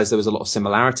and realized there was a lot of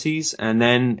similarities. And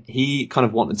then he kind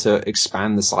of wanted to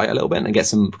expand the site a little bit and get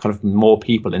some kind of more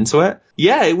people into it.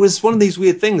 Yeah, it was one of these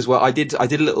weird things where I did a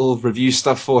little review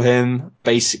stuff for him.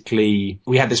 Basically,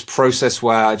 we had this process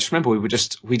where I just remember we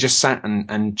just sat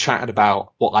and chatted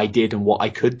about what I did and what I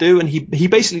could do, and he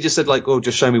basically just said like, "Oh,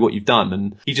 just show me what you've done."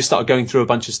 And he just started going through a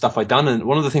bunch of stuff I'd done, and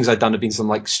one of the things I'd done had been some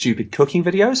like stupid cooking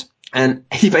videos. And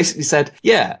he basically said,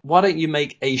 yeah, why don't you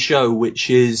make a show which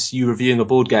is you reviewing a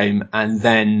board game and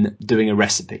then doing a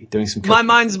recipe, doing some cooking. My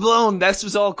mind's blown. This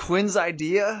was all Quinn's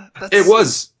idea? It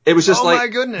was. It was just oh like, my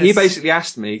goodness. He basically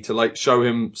asked me to like show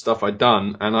him stuff I'd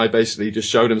done, and I basically just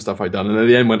showed him stuff I'd done, and at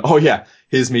the end went, oh yeah,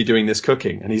 here's me doing this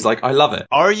cooking. And he's like, I love it.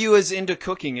 Are you as into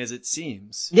cooking as it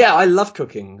seems? Yeah, I love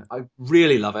cooking. I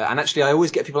really love it. And actually, I always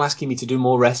get people asking me to do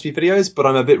more recipe videos, but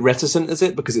I'm a bit reticent as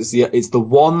it because it's the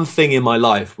one thing in my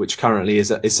life which currently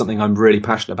is something I'm really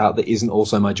passionate about that isn't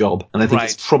also my job. And I think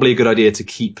it's probably a good idea to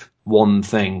keep one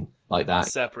thing like that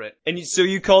separate. And so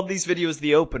you called these videos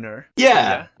the opener.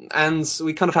 Yeah. And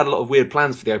we kind of had a lot of weird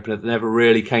plans for the opener that never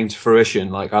really came to fruition.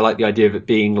 Like, I like the idea of it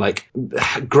being like,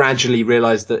 gradually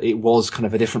realized that it was kind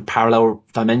of a different parallel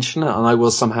dimension, and I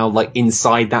was somehow like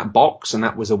inside that box, and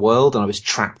that was a world, and I was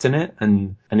trapped in it.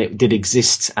 And and it did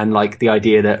exist. And like the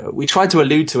idea that we tried to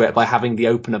allude to it by having the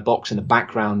opener box in the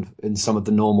background in some of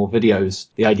the normal videos,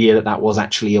 the idea that that was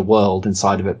actually a world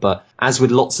inside of it. But as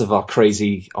with lots of our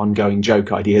crazy ongoing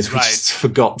joke ideas, we just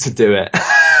forgot to do it.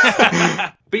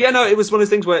 But yeah, no, it was one of those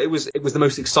things where it was the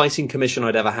most exciting commission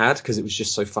I'd ever had, because it was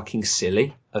just so fucking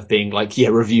silly of being like, yeah,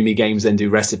 review me games, then do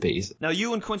recipes. Now,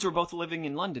 you and Quinns were both living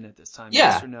in London at this time,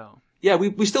 Yeah. yes or no? Yeah,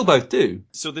 we still both do.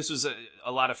 So this was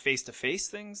a lot of face-to-face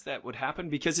things that would happen?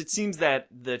 Because it seems that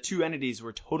the two entities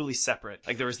were totally separate.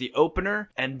 Like, there was the opener,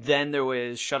 and then there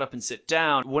was Shut Up and Sit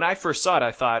Down. When I first saw it,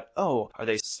 I thought, oh, are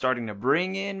they starting to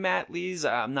bring in Matt Lees?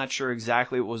 I'm not sure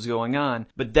exactly what was going on.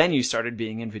 But then you started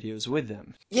being in videos with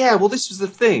them. Yeah, well, this was the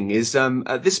thing, is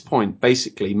at this point,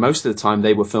 basically, most of the time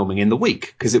they were filming in the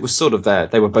week, because it was sort of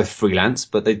they were both freelance,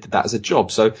 but they did that as a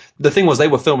job. So the thing was, they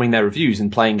were filming their reviews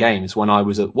and playing games when I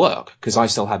was at work, because I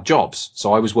still had jobs.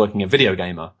 So I was working a video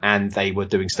gamer, and they were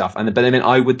doing stuff. But I mean,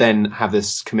 I would then have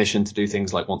this commission to do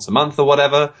things like once a month or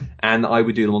whatever, and I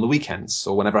would do them on the weekends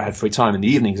or whenever I had free time in the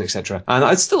evenings, etc. And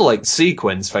I'd still like see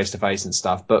Quinns face to face and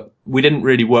stuff, but we didn't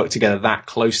really work together that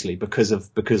closely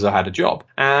because I had a job.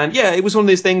 And yeah, it was one of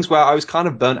those things where I was kind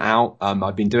of burnt out.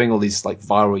 I'd been doing all these like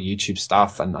viral YouTube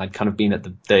stuff, and I'd kind of been at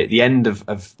the end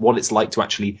of what it's like to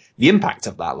actually the impact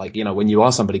of that. Like, you know, when you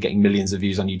are somebody getting millions of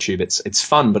views on YouTube, it's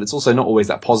fun, but it's also not always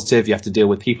that positive. You have to deal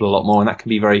with people a lot more, and that can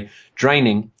be very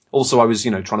draining. Also, I was,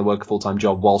 trying to work a full-time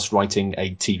job whilst writing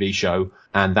a TV show,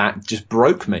 and that just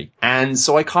broke me. And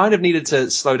so I kind of needed to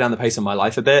slow down the pace of my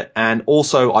life a bit. And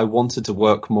also I wanted to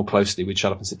work more closely with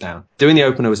Shut Up and Sit Down. Doing the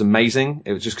opener was amazing.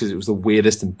 It was just because it was the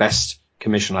weirdest and best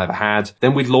commission I ever had.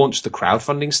 Then we launched the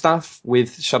crowdfunding stuff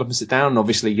with Shut Up and Sit Down. And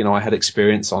obviously, I had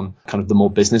experience on kind of the more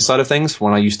business side of things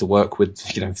when I used to work with,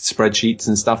 spreadsheets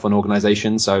and stuff on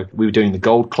organizations. So we were doing the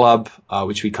Gold Club,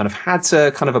 which we kind of had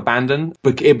to kind of abandon,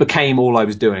 but it became all I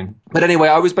was doing. But anyway,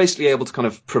 I was basically able to kind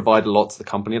of provide a lot to the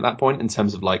company at that point in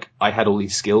terms of like, I had all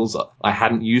these skills that I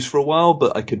hadn't used for a while,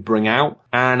 but I could bring out.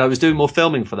 And I was doing more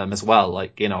filming for them as well.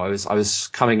 Like, I was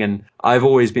coming in. I've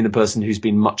always been the person who's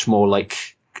been much more like,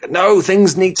 no,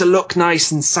 things need to look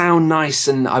nice and sound nice.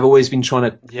 And I've always been trying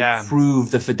to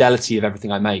improve the fidelity of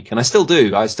everything I make. And I still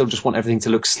do. I still just want everything to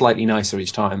look slightly nicer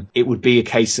each time. It would be a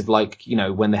case of like,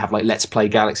 when they have like Let's Play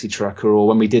Galaxy Trucker, or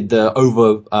when we did the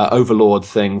Overlord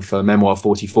thing for Memoir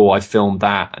 44, I filmed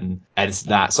that and edited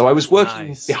that. So I was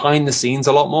working behind the scenes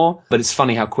a lot more. But it's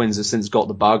funny how Quinns has since got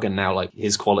the bug, and now like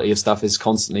his quality of stuff is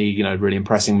constantly, really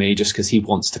impressing me, just because he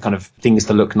wants to kind of things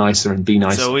to look nicer and be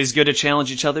nicer. It's always good to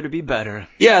challenge each other to be better.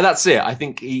 Yeah, that's it. I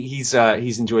think he's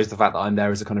enjoys the fact that I'm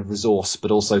there as a kind of resource,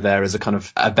 but also there as a kind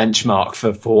of a benchmark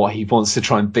for what he wants to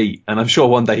try and beat. And I'm sure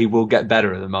one day he will get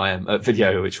better than I am at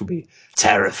video, which will be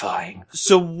terrifying.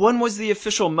 So when was the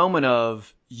official moment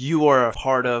of you are a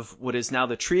part of what is now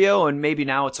the trio, and maybe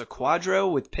now it's a quadro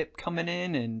with Pip coming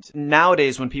in? And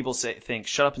nowadays when people think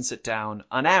Shut Up and Sit Down,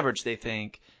 on average they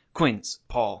think Quinns,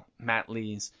 Paul, Matt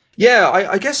Lees. Yeah,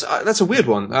 I guess that's a weird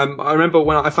one. I remember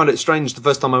when I found it strange the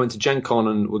first time I went to Gen Con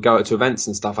and would go out to events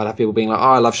and stuff, I'd have people being like,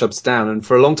 oh, I love Shut Up and Sit Down. And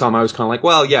for a long time I was kind of like,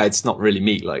 well, yeah, it's not really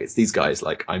me. Like, it's these guys.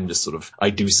 Like, I'm just sort of, I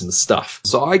do some stuff.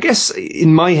 So I guess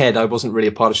in my head, I wasn't really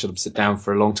a part of Shut Up and Sit Down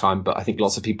for a long time, but I think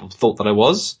lots of people thought that I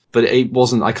was. But it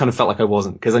wasn't, I kind of felt like I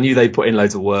wasn't, because I knew they put in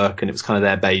loads of work and it was kind of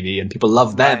their baby and people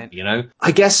loved them,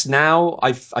 I guess now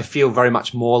I feel very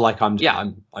much more like I'm Shut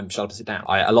Up and Sit Down.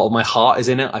 A lot of my heart is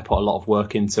in it. I put a lot of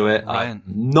work into it.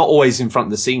 Not always in front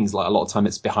of the scenes. Like, a lot of time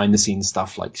it's behind the scenes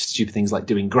stuff, like stupid things like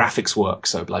doing graphics work.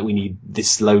 So like, we need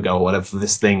this logo or whatever for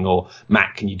this thing, or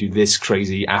Matt, can you do this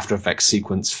crazy After Effects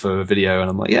sequence for video? And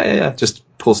I'm like, yeah, just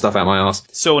pull stuff out my arse.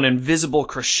 So an invisible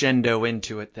crescendo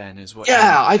into it then is what.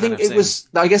 Yeah, I think it was,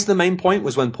 I guess the main point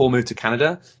was when Paul moved to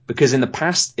Canada, because in the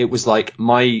past it was like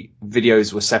my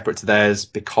videos were separate to theirs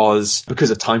because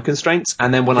of time constraints.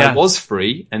 And then when I was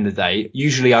free in the day,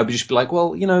 usually I would just be like,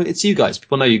 well, it's you guys.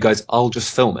 People know you guys. I'll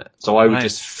just film it. So I would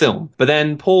just film. But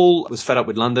then Paul was fed up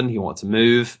with London. He wanted to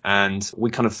move. And we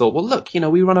kind of thought, well, look,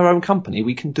 we run our own company.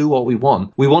 We can do what we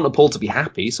want. We want Paul to be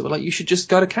happy. So we're like, you should just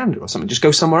go to Canada or something. Just go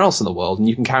somewhere else in the world and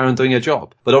you can carry on doing your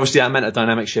job. But obviously that meant a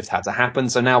dynamic shift had to happen.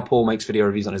 So now Paul makes video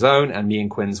reviews on his own and me and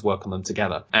Quinns work on them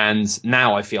together. And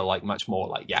now I feel like much more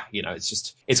like,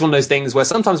 it's one of those things where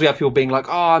sometimes we have people being like,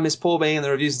 oh, I miss Paul being in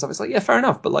the reviews and stuff. It's like, yeah, fair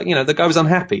enough. But like, the guy was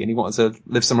unhappy and he wanted to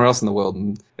live somewhere else in the world.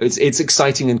 And it's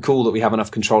exciting and cool that we have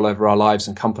enough control over our lives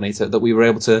and company that we were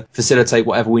able to facilitate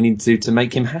whatever we need to do to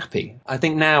make him happy. I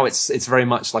think now it's very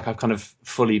much like I've kind of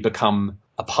fully become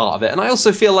a part of it. And I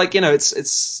also feel like,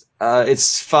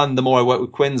 it's fun. The more I work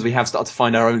with Quinns, we have started to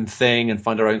find our own thing and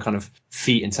find our own kind of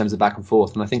feet in terms of back and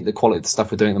forth. And I think the quality of the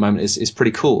stuff we're doing at the moment is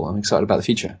pretty cool. I'm excited about the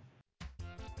future.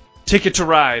 Ticket to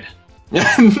Ride.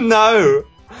 No.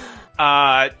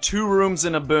 Two Rooms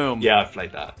and a Boom. Yeah, I've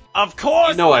played that. Of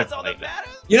course, You know that's I've all played that that.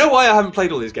 matters. You know why I haven't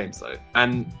played all these games though?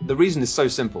 And the reason is so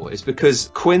simple. It's because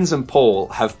Quinns and Paul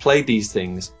have played these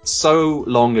things so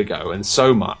long ago and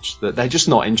so much that they're just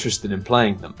not interested in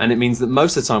playing them. And it means that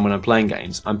most of the time when I'm playing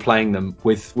games, I'm playing them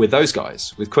with those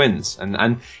guys, with Quinns.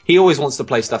 And he always wants to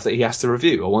play stuff that he has to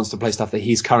review or wants to play stuff that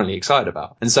he's currently excited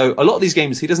about. And so a lot of these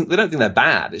games, they don't think they're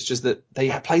bad. It's just that they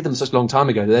have played them such a long time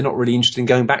ago that they're not really interested in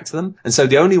going back to them. And so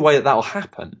the only way that will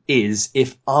happen is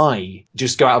if I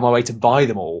just go out of my way to buy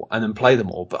them all and then play them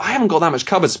all. But I haven't got that much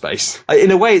cupboard space.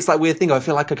 In a way, it's that weird thing. I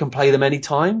feel like I can play them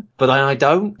anytime, but I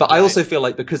don't. But I also feel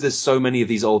like because there's so many of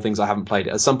these old things I haven't played,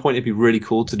 at some point it'd be really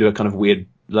cool to do a kind of weird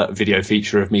video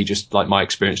feature of me just like my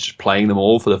experience just playing them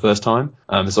all for the first time.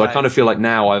 So I kind of feel like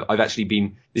now I've actually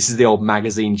been, this is the old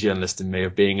magazine journalist in me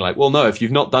of being like, well, no, if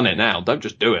you've not done it now, don't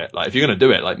just do it. Like if you're going to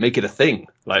do it, like make it a thing,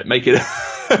 like make it,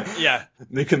 Yeah.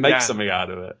 You can make something out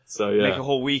of it. So yeah. Make a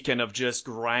whole weekend of just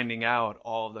grinding out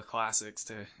all of the classics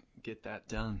to get that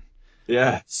done.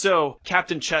 Yeah. So,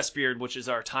 Captain Chessbeard, which is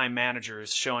our time manager,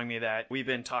 is showing me that we've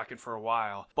been talking for a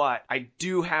while. But I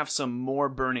do have some more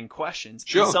burning questions.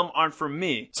 Sure. And some aren't from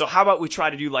me. So how about we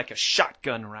try to do like a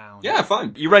shotgun round? Yeah,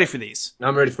 fine. You ready for these?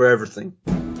 I'm ready for everything.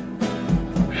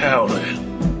 Howdy.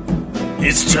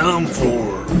 It's time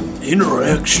for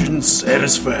Interaction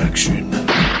Satisfaction.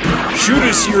 Shoot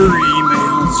us your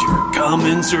emails, your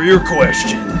comments, or your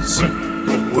questions.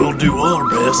 We'll do our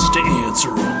best to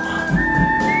answer them.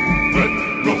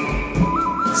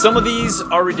 Some of these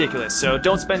are ridiculous, so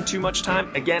don't spend too much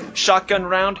time. Again, shotgun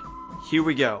round. Here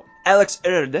we go. Alex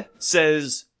Erde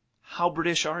says, how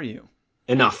British are you?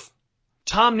 Enough.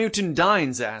 Tom Newton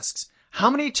Dines asks, how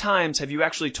many times have you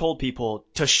actually told people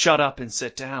to shut up and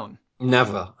sit down?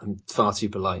 Never. I'm far too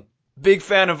polite. Big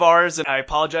fan of ours, and I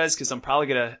apologize because I'm probably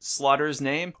going to slaughter his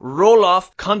name.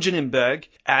 Roloff Kongenenberg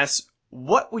asks,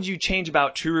 what would you change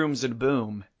about Two Rooms and a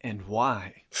Boom, and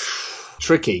why?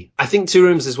 Tricky. I think Two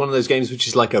Rooms is one of those games which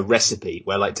is like a recipe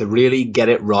where like to really get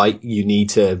it right, you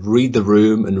need to read the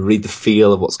room and read the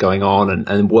feel of what's going on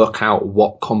and work out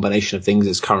what combination of things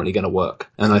is currently going to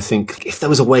work. And I think if there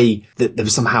was a way that there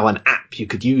was somehow an app you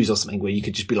could use or something where you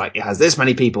could just be like, it has this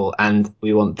many people and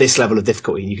we want this level of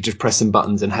difficulty, and you could just press some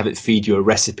buttons and have it feed you a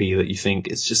recipe that you think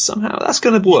it's just somehow that's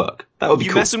going to work. That would be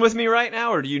You cool. messing with me right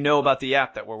now, or do you know about the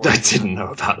app that we're working on? I didn't know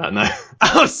about that, no.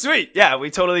 Oh, sweet. Yeah, we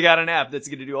totally got an app that's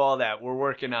going to do all that. We're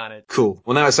working on it. Cool.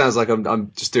 Well, now it sounds like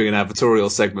I'm just doing an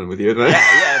advertorial segment with you, doesn't it?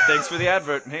 Yeah, thanks for the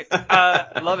advert, mate.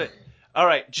 Love it. All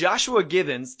right, Joshua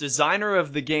Givens, designer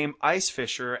of the game Ice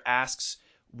Fisher, asks,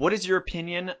 what is your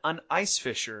opinion on Ice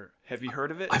Fisher? Have you heard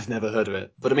of it? I've never heard of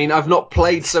it. But I mean, I've not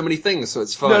played so many things, so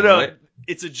it's fine, No, right?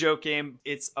 it's a joke game.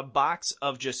 It's a box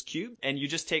of just cube, and you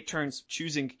just take turns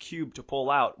choosing a cube to pull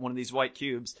out one of these white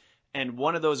cubes, and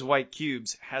one of those white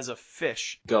cubes has a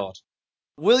fish. God.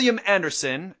 William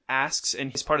Anderson asks,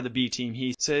 and he's part of the B team,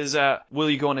 he says, will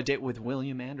you go on a date with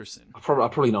William Anderson? I'm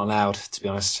probably not allowed, to be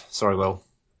honest. Sorry, Will.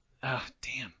 Ah,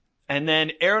 damn. And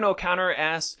then Aaron O'Connor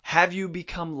asks, have you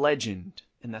become legend?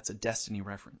 And that's a Destiny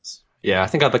reference. Yeah, I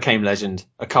think I became legend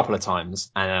a couple of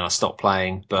times, and then I stopped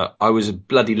playing, but I was a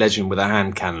bloody legend with a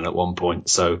hand cannon at one point,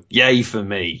 so yay for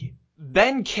me.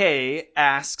 Ben K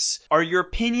asks, are your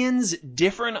opinions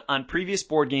different on previous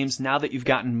board games now that you've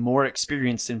gotten more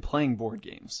experience in playing board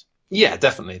games? Yeah,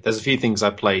 definitely. There's a few things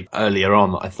I played earlier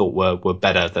on that I thought were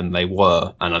better than they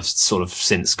were, and I've sort of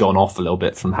since gone off a little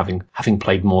bit from having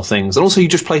played more things. And also, you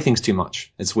just play things too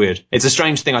much. It's weird. It's a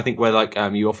strange thing, I think, where like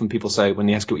people say when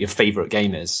you ask you what your favorite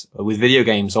game is. With video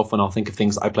games, often I'll think of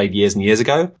things that I played years and years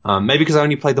ago. Maybe because I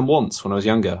only played them once when I was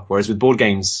younger. Whereas with board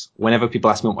games, whenever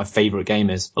people ask me what my favorite game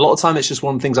is, a lot of the time it's just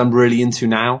one of the things I'm really into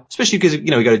now. Especially because we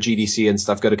go to GDC and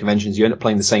stuff, go to conventions, you end up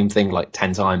playing the same thing like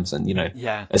 10 times, and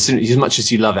Yeah. as much as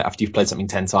you love it after you've played something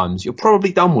 10 times, you're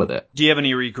probably done with it. Do you have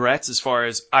any regrets as far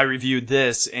as I reviewed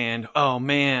this and, oh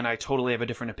man, I totally have a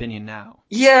different opinion now?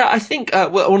 Yeah, I think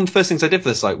one of the first things I did for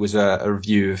the site was a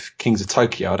review of Kings of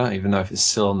Tokyo. I don't even know if it's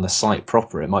still on the site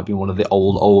proper. It might be one of the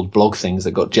old blog things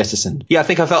that got jettisoned. Yeah, I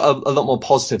think I felt a lot more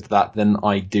positive to that than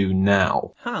I do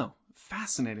now. Huh.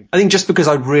 Fascinating. I think just because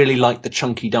I really liked the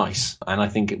chunky dice, and I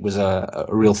think it was a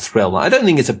real thrill. I don't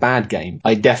think it's a bad game.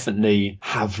 I definitely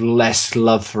have less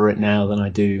love for it now than I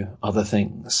do other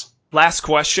things. Last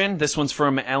question. This one's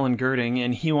from Alan Girding,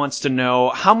 and he wants to know,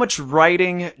 how much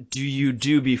writing do you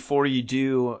do before you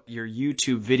do your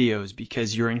YouTube videos?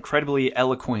 Because you're incredibly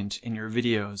eloquent in your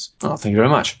videos. Oh, thank you very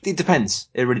much. It depends.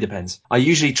 It really depends. I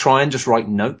usually try and just write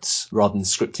notes rather than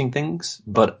scripting things,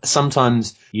 but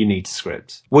sometimes you need to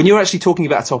script. When you're actually talking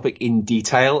about a topic in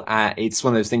detail, it's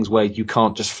one of those things where you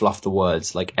can't just fluff the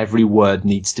words. Like, every word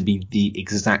needs to be the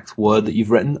exact word that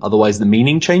you've written, otherwise the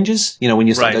meaning changes. You know, when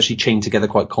you start to actually chain together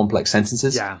quite complex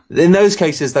sentences. Yeah. In those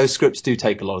cases, those scripts do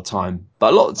take a lot of time.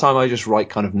 But a lot of the time, I just write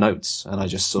kind of notes, and I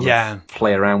just sort of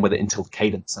play around with it until the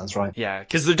cadence sounds right. Yeah,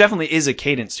 because there definitely is a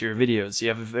cadence to your videos. You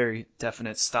have a very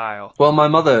definite style. Well, my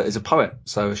mother is a poet,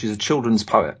 so she's a children's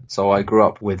poet. So I grew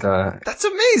up with... That's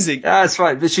amazing! Yeah, that's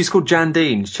right. But she's called Jan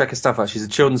Dean. Check her stuff out. She's a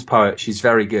children's poet. She's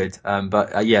very good.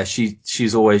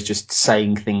 She's always just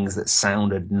saying things that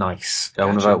sounded nice.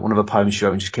 Gotcha. One of her poems she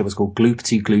wrote when she was a kid was called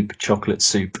Gloopty Gloop Chocolate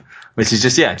Soup, which is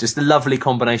just a lovely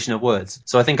combination of words.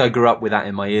 So I think I grew up with that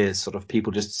in my ears, sort of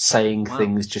people just saying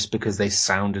things just because they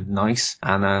sounded nice.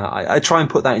 And I try and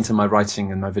put that into my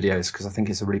writing and my videos because I think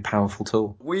it's a really powerful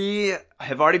tool. We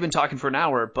have already been talking for an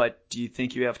hour, but do you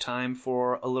think you have time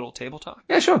for a little table talk?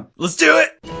 Yeah, sure. Let's do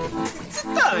it! It's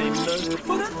time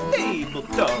for a table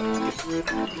talk.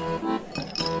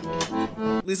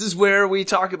 This is where we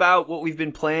talk about what we've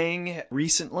been playing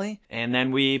recently, and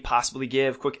then we possibly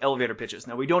give quick elevator pitches.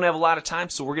 Now, we don't have a lot of time,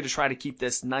 so we're going to try to keep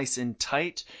this nice and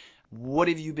tight. What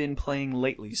have you been playing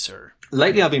lately, sir?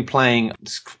 Lately, I've been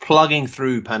plugging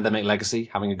through Pandemic Legacy,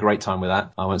 having a great time with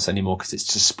that. I won't say any more because it's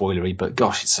just spoilery, but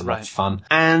gosh, it's so much fun.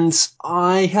 And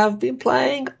I have been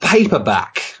playing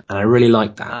Paperback, and I really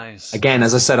like that. Nice. Again,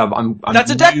 as I said, I'm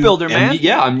That's a deck builder, man.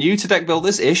 I'm new to deck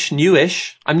builders-ish,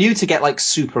 newish. I'm new to get like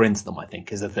super into them, I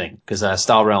think, is the thing. Because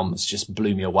Star Realms just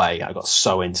blew me away. I got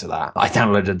so into that. I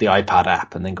downloaded the iPad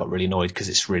app and then got really annoyed because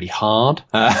it's really hard.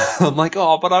 I'm like,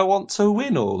 but I want to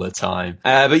win all the time.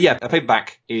 But yeah, a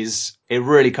Paperback it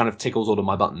really kind of tickles all of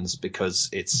my buttons because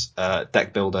it's a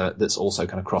deck builder that's also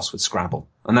kind of crossed with Scrabble.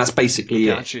 And that's basically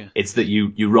it. It's that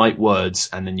you write words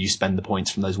and then you spend the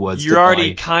points from those words. You're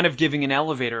already kind of giving an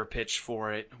elevator pitch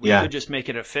for it. We could just make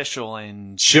it official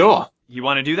and... Sure. You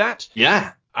want to do that?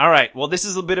 Yeah. All right. Well, this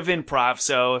is a bit of improv,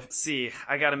 so let's see.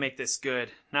 I got to make this good.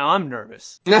 Now I'm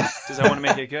nervous because I want to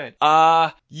make it good.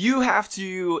 You have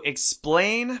to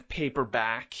explain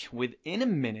Paperback within a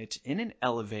minute in an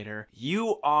elevator.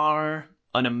 You are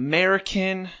an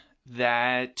American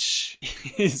that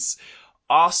is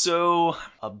also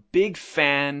a big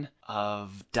fan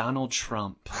of Donald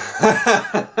Trump.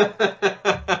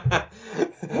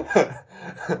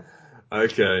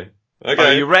 Okay.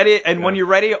 Are you ready? And when you're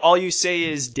ready, all you say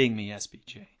is ding me,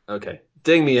 SBJ. Okay.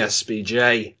 Ding me,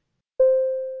 SBJ.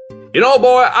 You know,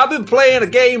 boy, I've been playing a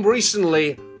game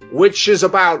recently which is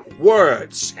about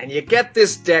words. And you get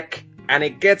this deck and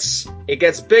it gets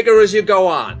bigger as you go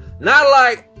on. Not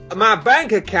like my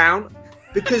bank account,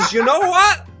 because you know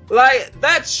what? Like,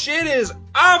 that shit is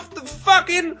off the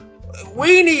fucking...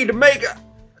 We need to make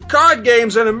card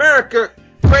games in America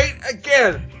great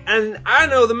again. And I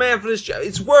know the man for this job.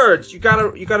 It's words. You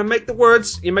gotta make the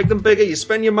words. You make them bigger. You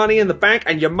spend your money in the bank,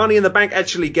 and your money in the bank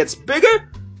actually gets bigger.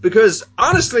 Because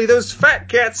honestly, those fat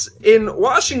cats in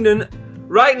Washington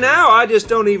right now, I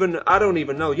don't even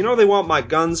know. You know, they want my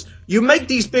guns. You make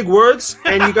these big words,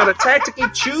 and you gotta tactically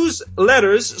choose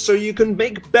letters so you can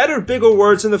make bigger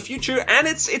words in the future. And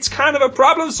it's kind of a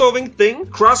problem-solving thing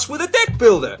crossed with a deck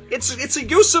builder. It's a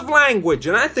use of language,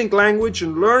 and I think language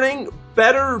and learning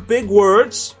bigger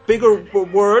words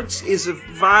is a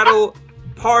vital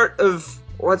part of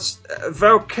what's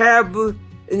vocab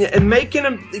and making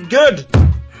them good.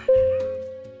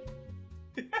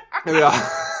 Yeah.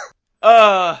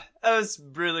 That was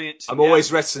brilliant. I'm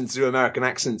always reticent to do American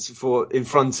accents in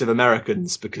front of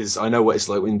Americans because I know what it's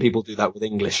like when people do that with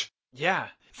English. Yeah.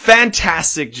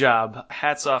 Fantastic job.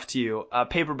 Hats off to you.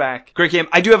 Paperback. Great game.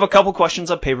 I do have a couple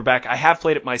questions on Paperback. I have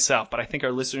played it myself, but I think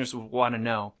our listeners would want to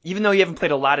know. Even though you haven't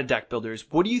played a lot of deck builders,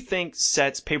 what do you think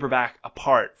sets Paperback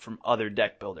apart from other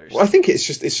deck builders? Well, I think it's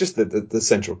just the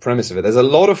central premise of it. There's a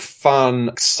lot of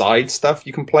fun side stuff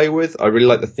you can play with. I really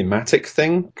like the thematic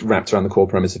thing wrapped around the core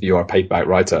premise. If you are a Paperback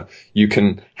writer, you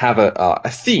can have a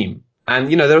theme.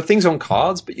 And, you know, there are things on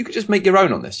cards, but you could just make your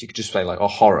own on this. You could just play like a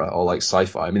horror or like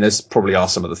sci-fi. I mean, there's probably are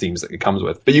some of the themes that it comes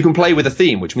with. But you can play with a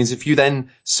theme, which means if you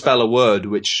then spell a word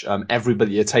which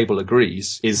everybody at your table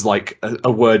agrees is like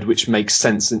a word which makes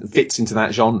sense and fits into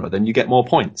that genre, then you get more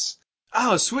points.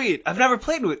 Oh, sweet. I've never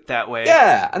played with that way.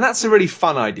 Yeah, and that's a really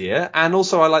fun idea. And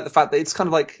also I like the fact that it's kind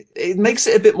of like, it makes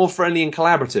it a bit more friendly and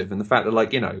collaborative, and the fact that,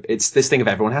 like, you know, it's this thing of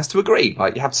everyone has to agree.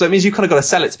 Like, so it means you kind of got to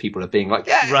sell it to people of being like,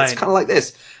 yeah, it's Right. kind of like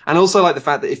this. And also like the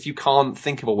fact that if you can't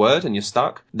think of a word and you're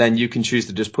stuck, then you can choose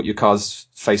to just put your cards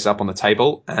face up on the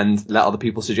table and let other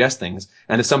people suggest things.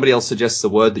 And if somebody else suggests a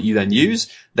word that you then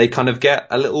use, they kind of get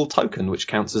a little token, which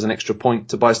counts as an extra point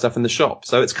to buy stuff in the shop.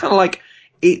 So it's kind of like,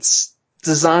 it's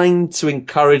designed to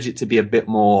encourage it to be a bit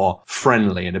more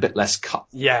friendly and a bit less cut.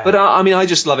 Yeah. But I mean, I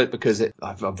just love it because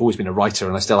I've always been a writer,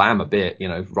 and I still am a bit, you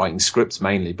know, writing scripts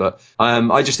mainly. But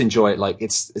I just enjoy it. Like,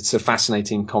 it's a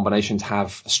fascinating combination to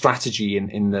have strategy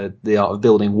in the art of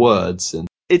building words. And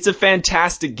It's a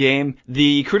fantastic game.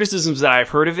 The criticisms that I've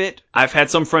heard of it, I've had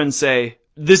some friends say,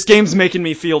 this game's making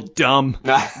me feel dumb.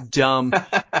 Dumb.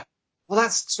 well,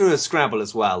 that's true of Scrabble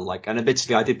as well. Like, and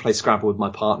admittedly, I did play Scrabble with my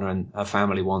partner and her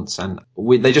family once, and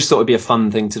they just thought it'd be a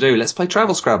fun thing to do. Let's play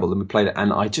Travel Scrabble, and we played it,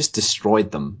 and I just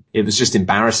destroyed them. It was just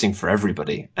embarrassing for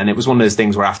everybody, and it was one of those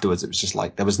things where afterwards it was just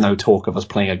like there was no talk of us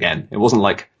playing again. It wasn't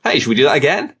like, hey, should we do that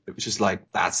again? It was just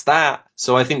like, that's that.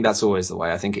 So I think that's always the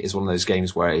way. I think it is one of those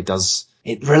games where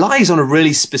it relies on a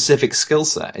really specific skill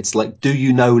set. It's like, do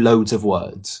you know loads of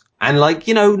words? And like,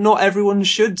 you know, not everyone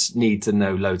should need to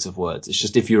know loads of words. It's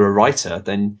just if you're a writer,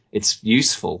 then it's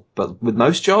useful. But with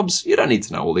most jobs, you don't need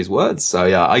to know all these words. So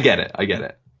yeah, I get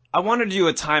it. I wanted to do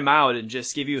a timeout and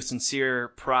just give you a sincere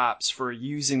props for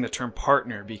using the term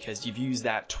partner, because you've used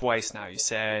that twice now. You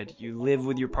said you live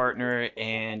with your partner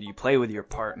and you play with your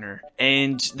partner.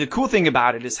 And the cool thing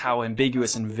about it is how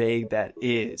ambiguous and vague that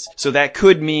is. So that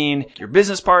could mean your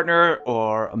business partner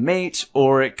or a mate,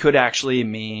 or it could actually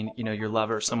mean, you know, your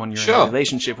lover, someone you're in a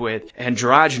relationship with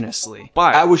androgynously.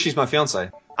 But I wish she's my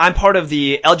fiance. I'm part of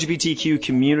the LGBTQ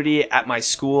community at my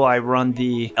school. I run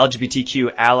the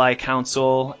LGBTQ Ally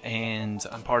Council, and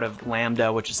I'm part of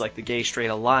Lambda, which is like the Gay Straight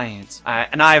Alliance.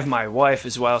 And I have my wife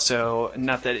as well, so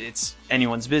not that it's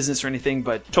anyone's business or anything,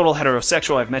 but total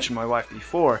heterosexual. I've mentioned my wife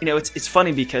before. You know, it's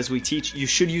funny because we teach you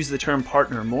should use the term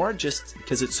partner more, just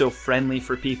because it's so friendly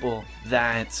for people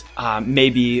that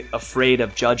may be afraid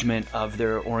of judgment of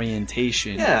their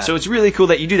orientation. Yeah. So it's really cool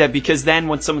that you do that, because then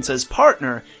when someone says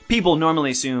partner, people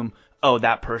normally assume, oh,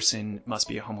 that person must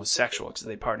be a homosexual because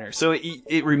they partner. So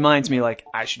it reminds me, like,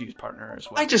 I should use partner as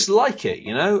well. I just like it,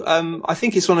 you know. I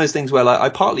think it's one of those things where, like, I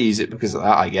partly use it because of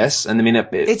that, I guess. And I mean,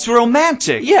 it's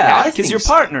romantic. Yeah, because you're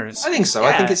so. partners. I think so. Yeah.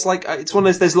 I think it's like, it's one of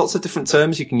those, there's lots of different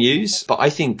terms you can use, but I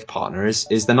think partner is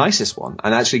the nicest one.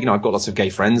 And actually, you know, I've got lots of gay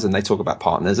friends and they talk about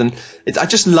partners, and I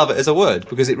just love it as a word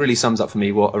because it really sums up for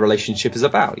me what a relationship is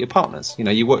about. You're partners. You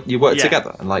know, you work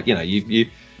together, and, like, you know,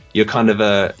 you're kind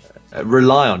of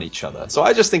rely on each other. So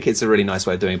I just think it's a really nice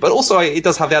way of doing it. But also it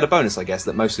does have the added bonus, I guess,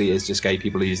 that mostly is just gay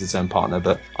people who use the term partner.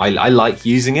 But I like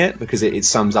using it because it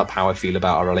sums up how I feel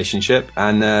about our relationship.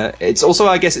 And it's also,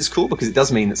 I guess, it's cool because it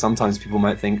does mean that sometimes people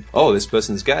might think, oh, this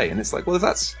person's gay. And it's like, well,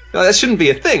 that shouldn't be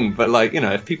a thing. But, like, you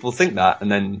know, if people think that,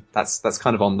 and then that's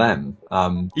kind of on them.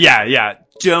 Yeah.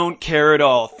 Don't care at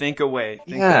all. Think away.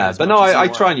 But no, I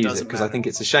try and use it because I think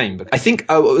it's a shame. But I think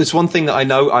it's one thing that I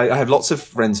know. I have lots of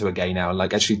friends who are gay now.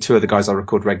 Like, actually, two of the guys I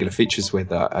record regular features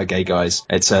with are gay guys.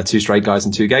 It's two straight guys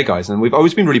and two gay guys. And we've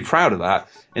always been really proud of that,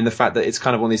 in the fact that it's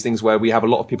kind of one of these things where we have a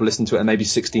lot of people listen to it and maybe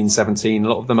 16, 17. A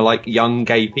lot of them are like young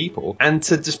gay people. And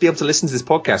to just be able to listen to this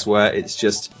podcast where it's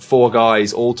just four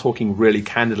guys all talking really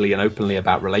candidly and openly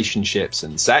about relationships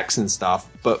and sex and stuff,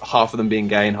 but half of them being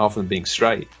gay and half of them being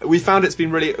straight. We found it's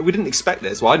been really, we didn't expect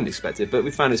this. Well, I didn't expect it, but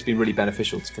we found it's been really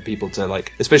beneficial for people to,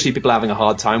 like, especially people having a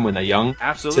hard time when they're young.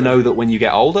 Absolutely. To know that when you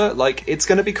get older, like, it's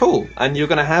going to be cool. And you're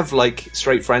going to have, like,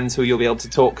 straight friends who you'll be able to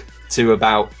talk to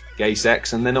about gay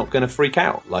sex, and they're not going to freak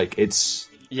out. Like, it's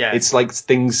like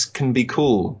things can be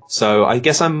cool. So I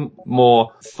guess I'm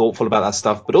more thoughtful about that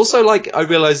stuff. But also, like, I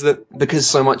realize that because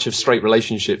so much of straight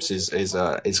relationships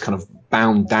is kind of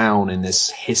bound down in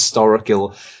this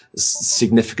historical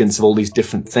significance of all these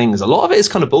different things, a lot of it is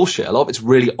kind of bullshit. A lot of it's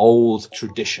really old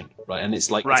tradition, right? And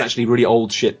it's like, it's actually really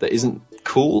old shit that isn't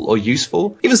cool or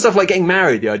useful. Even stuff like getting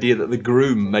married, the idea that the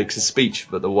groom makes a speech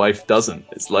but the wife doesn't.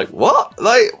 It's like, what?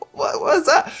 Like, what is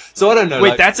that? So I don't know. Wait,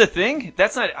 like, that's a thing?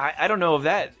 That's not, I don't know of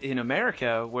that in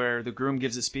America, where the groom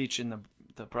gives a speech and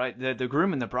the bride, the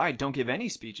groom and the bride don't give any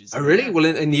speeches. Oh, really? Well,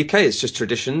 in the UK, it's just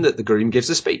tradition that the groom gives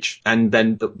a speech and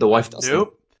then the wife doesn't.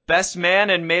 Nope. Best man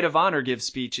and maid of honor give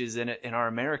speeches in our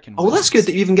American Oh, well, that's weddings. good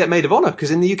that you even get maid of honor,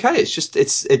 because in the UK it's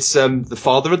the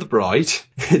father of the bride,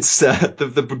 it's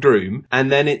the groom,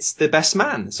 and then it's the best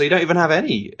man. So you don't even have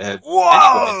any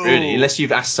Whoa! really, unless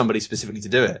you've asked somebody specifically to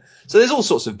do it. So there's all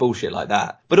sorts of bullshit like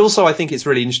that. But also, I think it's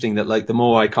really interesting that, like, the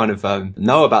more I kind of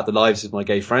know about the lives of my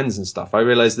gay friends and stuff, I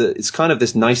realise that it's kind of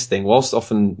this nice thing. Whilst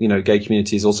often, you know, gay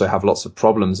communities also have lots of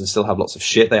problems and still have lots of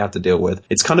shit they have to deal with.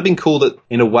 It's kind of been cool that,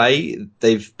 in a way,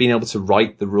 they've been able to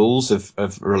write the rules of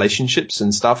relationships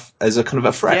and stuff as a kind of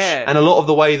afresh. Yeah. And a lot of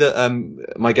the way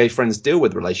that my gay friends deal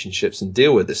with relationships and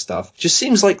deal with this stuff just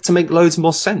seems like to make loads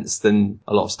more sense than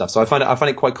a lot of stuff. So I find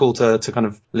it quite cool to kind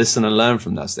of listen and learn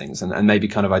from those things, and maybe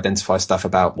kind of identify stuff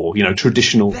about, well, you know,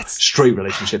 traditional straight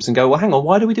relationships, and go, well, hang on,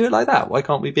 why do we do it like that? Why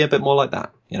can't we be a bit more like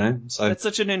that? You know, so that's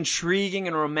such an intriguing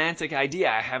and romantic idea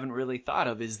I haven't really thought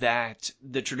of, is that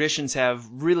the traditions have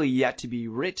really yet to be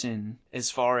written as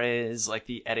far as like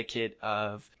the etiquette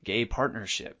of gay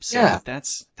partnerships. So yeah,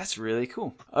 that's really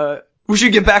cool. We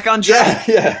should get back on track.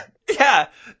 Yeah. Yeah,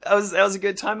 that was a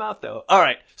good time out though. All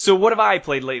right, so what have I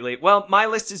played lately? Well, my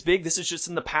list is big. This is just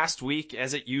in the past week,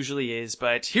 as it usually is,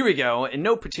 but here we go. In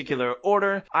no particular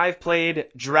order, I've played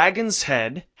Dragon's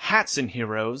Head, Hats and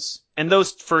Heroes, and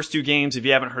those first two games, if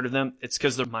you haven't heard of them, it's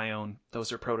because they're my own.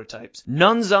 Those are prototypes.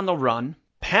 Nuns on the Run,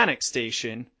 Panic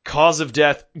Station, Cause of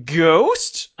Death,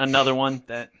 Ghost, another one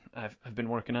that I've been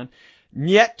working on,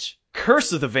 Niet,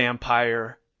 Curse of the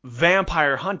Vampire,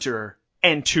 Vampire Hunter,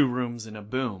 and Two Rooms and a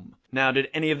Boom. Now, did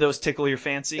any of those tickle your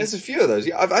fancy? There's a few of those.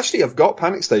 Yeah, I've got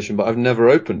Panic Station, but I've never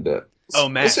opened it. Oh,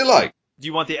 man. What's it like? Do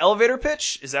you want the elevator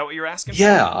pitch? Is that what you're asking for?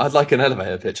 Yeah, I'd like an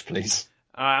elevator pitch, please.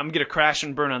 I'm going to crash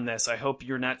and burn on this. I hope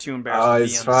you're not too embarrassed Oh, to be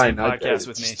it's on fine. the same podcast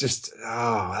with me.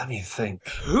 Let me think.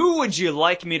 Who would you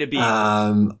like me to be?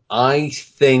 I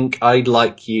think I'd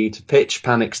like you to pitch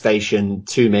Panic Station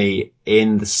to me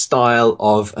in the style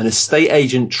of an estate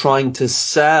agent trying to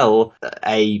sell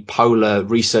a polar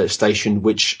research station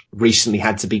which recently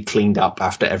had to be cleaned up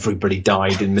after everybody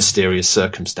died in mysterious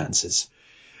circumstances.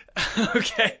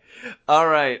 Okay. All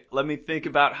right. Let me think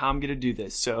about how I'm going to do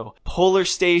this. So, polar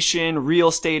station, real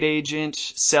estate agent,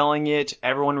 selling it,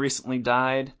 everyone recently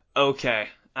died. Okay.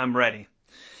 I'm ready.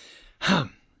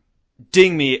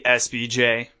 Ding me,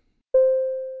 SBJ.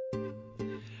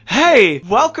 Hey,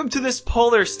 welcome to this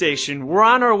polar station. We're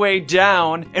on our way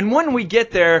down, and when we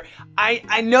get there,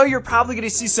 I know you're probably going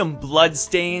to see some blood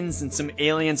stains and some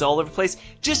aliens all over the place.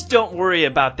 Just don't worry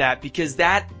about that, because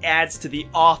that adds to the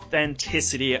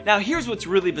authenticity. Now, here's what's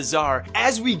really bizarre.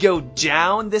 As we go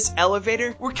down this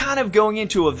elevator, we're kind of going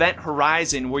into Event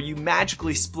Horizon, where you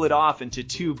magically split off into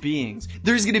two beings.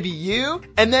 There's going to be you,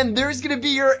 and then there's going to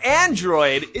be your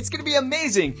android. It's going to be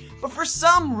amazing. But for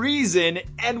some reason,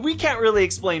 and we can't really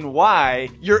explain why,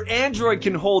 your android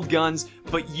can hold guns,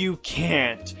 but you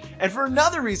can't. And for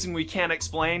another reason we can't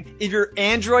explain, if your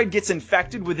android gets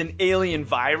infected with an alien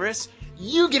virus,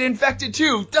 you get infected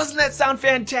too. Doesn't that sound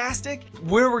fantastic?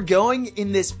 Where we're going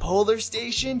in this polar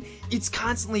station, it's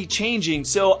constantly changing.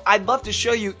 So I'd love to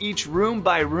show you each room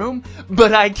by room,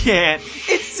 but I can't.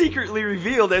 It's secretly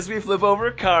revealed as we flip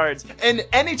over cards. And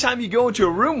anytime you go into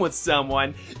a room with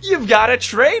someone, you've got to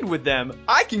trade with them.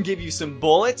 I can give you some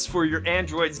bullets for your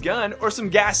android's gun or some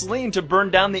gasoline to burn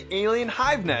down the alien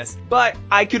hive nest. But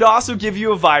I could also give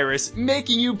you a virus,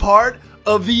 making you part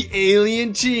of the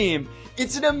alien team.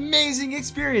 It's an amazing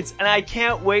experience, and I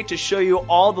can't wait to show you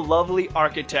all the lovely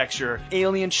architecture.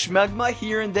 Alien schmegma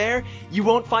here and there. You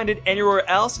won't find it anywhere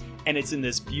else, and it's in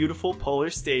this beautiful polar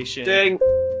station. Ding.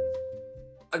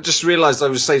 I just realised I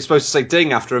was supposed to say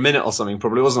ding after a minute or something,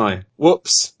 probably, wasn't I?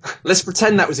 Whoops. Let's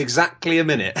pretend that was exactly a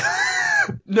minute.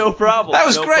 No problem. That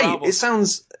was no great. Problem. It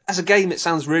sounds, as a game, it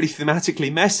sounds really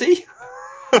thematically messy.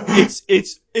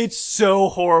 It's so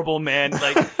horrible, man.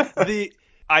 Like,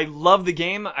 I love the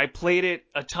game. I played it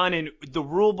a ton, and the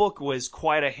rulebook was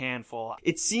quite a handful.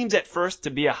 It seems at first to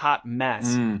be a hot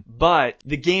mess, but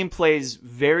the game plays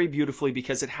very beautifully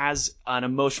because it has an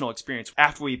emotional experience.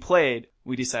 After we played,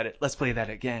 we decided, let's play that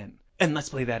again. And let's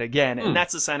play that again. And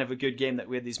that's a sign of a good game, that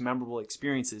we had these memorable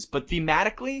experiences. But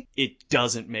thematically, it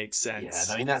doesn't make sense.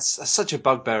 Yeah, I mean, that's such a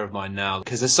bugbear of mine now,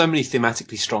 because there's so many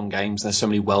thematically strong games, there's so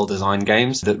many well-designed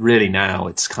games, that really now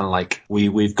it's kind of like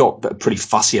we've got pretty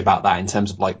fussy about that in terms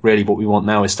of, like, really what we want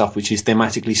now is stuff which is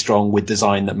thematically strong with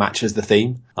design that matches the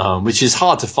theme, which is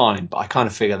hard to find, but I kind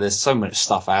of figure there's so much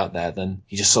stuff out there, then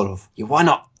you just sort of, why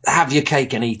not have your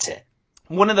cake and eat it?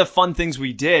 One of the fun things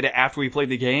we did after we played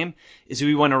the game is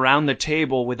we went around the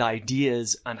table with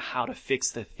ideas on how to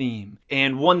fix the theme.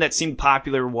 And one that seemed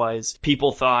popular was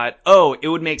people thought, oh, it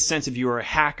would make sense if you were a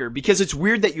hacker because it's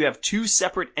weird that you have two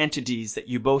separate entities that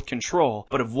you both control,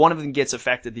 but if one of them gets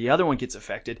affected, the other one gets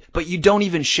affected, but you don't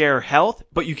even share health,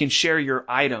 but you can share your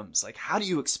items. Like, how do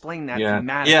you explain that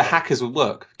thematically? Yeah, hackers would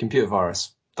work. Computer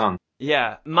virus. Done.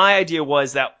 Yeah, my idea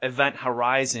was that Event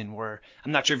Horizon, where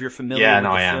I'm not sure if you're familiar with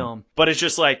the film, but it's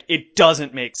just like, it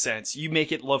doesn't make sense. You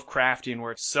make it Lovecraftian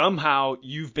where somehow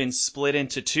you've been split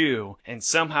into two, and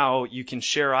somehow you can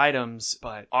share items,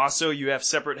 but also you have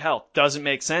separate health. Doesn't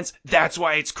make sense. That's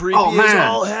why it's creepy as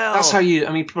all hell. That's how you,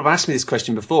 I mean, people have asked me this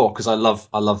question before, because I love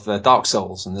Dark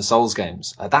Souls and the Souls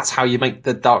games. That's how you make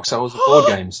the Dark Souls board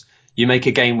games. You make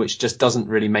a game which just doesn't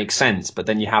really make sense, but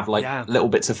then you have like little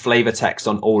bits of flavor text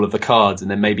on all of the cards, and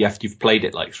then maybe after you've played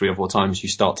it like 3 or 4 times, you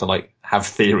start to like have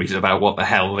theories about what the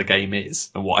hell the game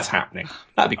is and what is happening.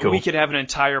 That'd be cool. We could have an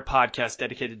entire podcast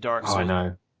dedicated to Dark Souls. Oh, I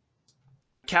know.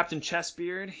 Captain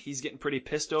Chessbeard, he's getting pretty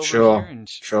pissed over here, and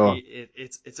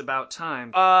it's about time.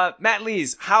 Matt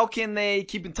Lees, how can they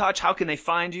keep in touch? How can they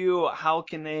find you? How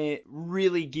can they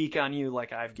really geek on you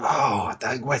like I've geeked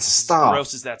on you? Where to start? As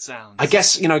gross as that sounds. I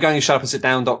guess, going to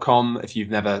sharpandsitdown.com. If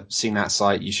you've never seen that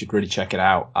site, you should really check it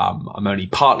out. I'm only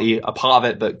partly a part of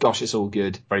it, but gosh, it's all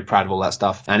good. Very proud of all that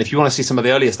stuff. And if you want to see some of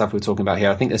the earlier stuff we were talking about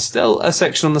here, I think there's still a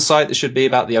section on the site that should be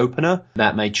about the opener.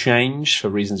 That may change for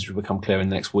reasons which will become clear in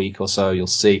the next week or so.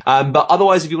 You'll see. But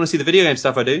otherwise, if you want to see the video game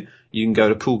stuff I do, you can go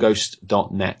to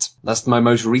coolghost.net. That's my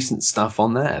most recent stuff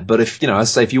on there. But if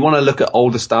you want to look at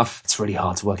older stuff, it's really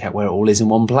hard to work out where it all is in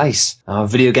one place.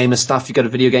 Video Gamer stuff, you go to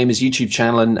Video Gamer's YouTube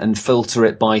channel and filter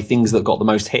it by things that got the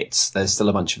most hits. There's still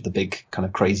a bunch of the big kind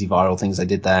of crazy viral things I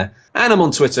did there. And I'm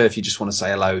on Twitter if you just want to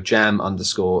say hello,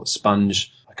 jam_sponge.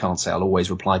 I can't say I'll always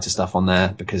reply to stuff on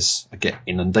there because I get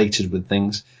inundated with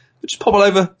things. But just pop all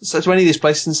over to any of these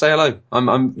places and say hello.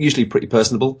 I'm usually pretty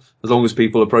personable, as long as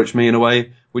people approach me in a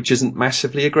way which isn't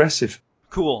massively aggressive.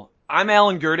 Cool. I'm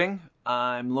Alan Girding.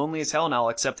 I'm lonely as hell, and I'll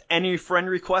accept any friend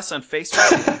requests on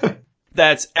Facebook.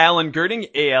 That's Alan Girding,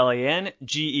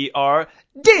 ALANGER,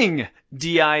 ding,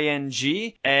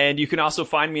 DING. And you can also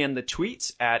find me on the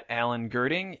tweets at Alan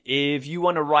Girding. If you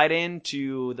want to write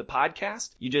into the podcast,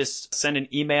 you just send an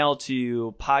email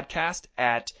to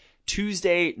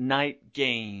podcast@Tuesday Night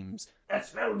Games. That's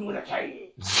spelled with a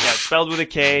K. Yeah, spelled with a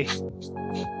K.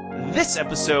 This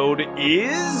episode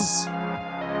is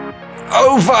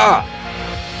over.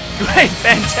 Great,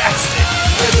 fantastic.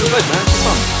 Yeah, it was good, man. It's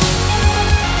fun.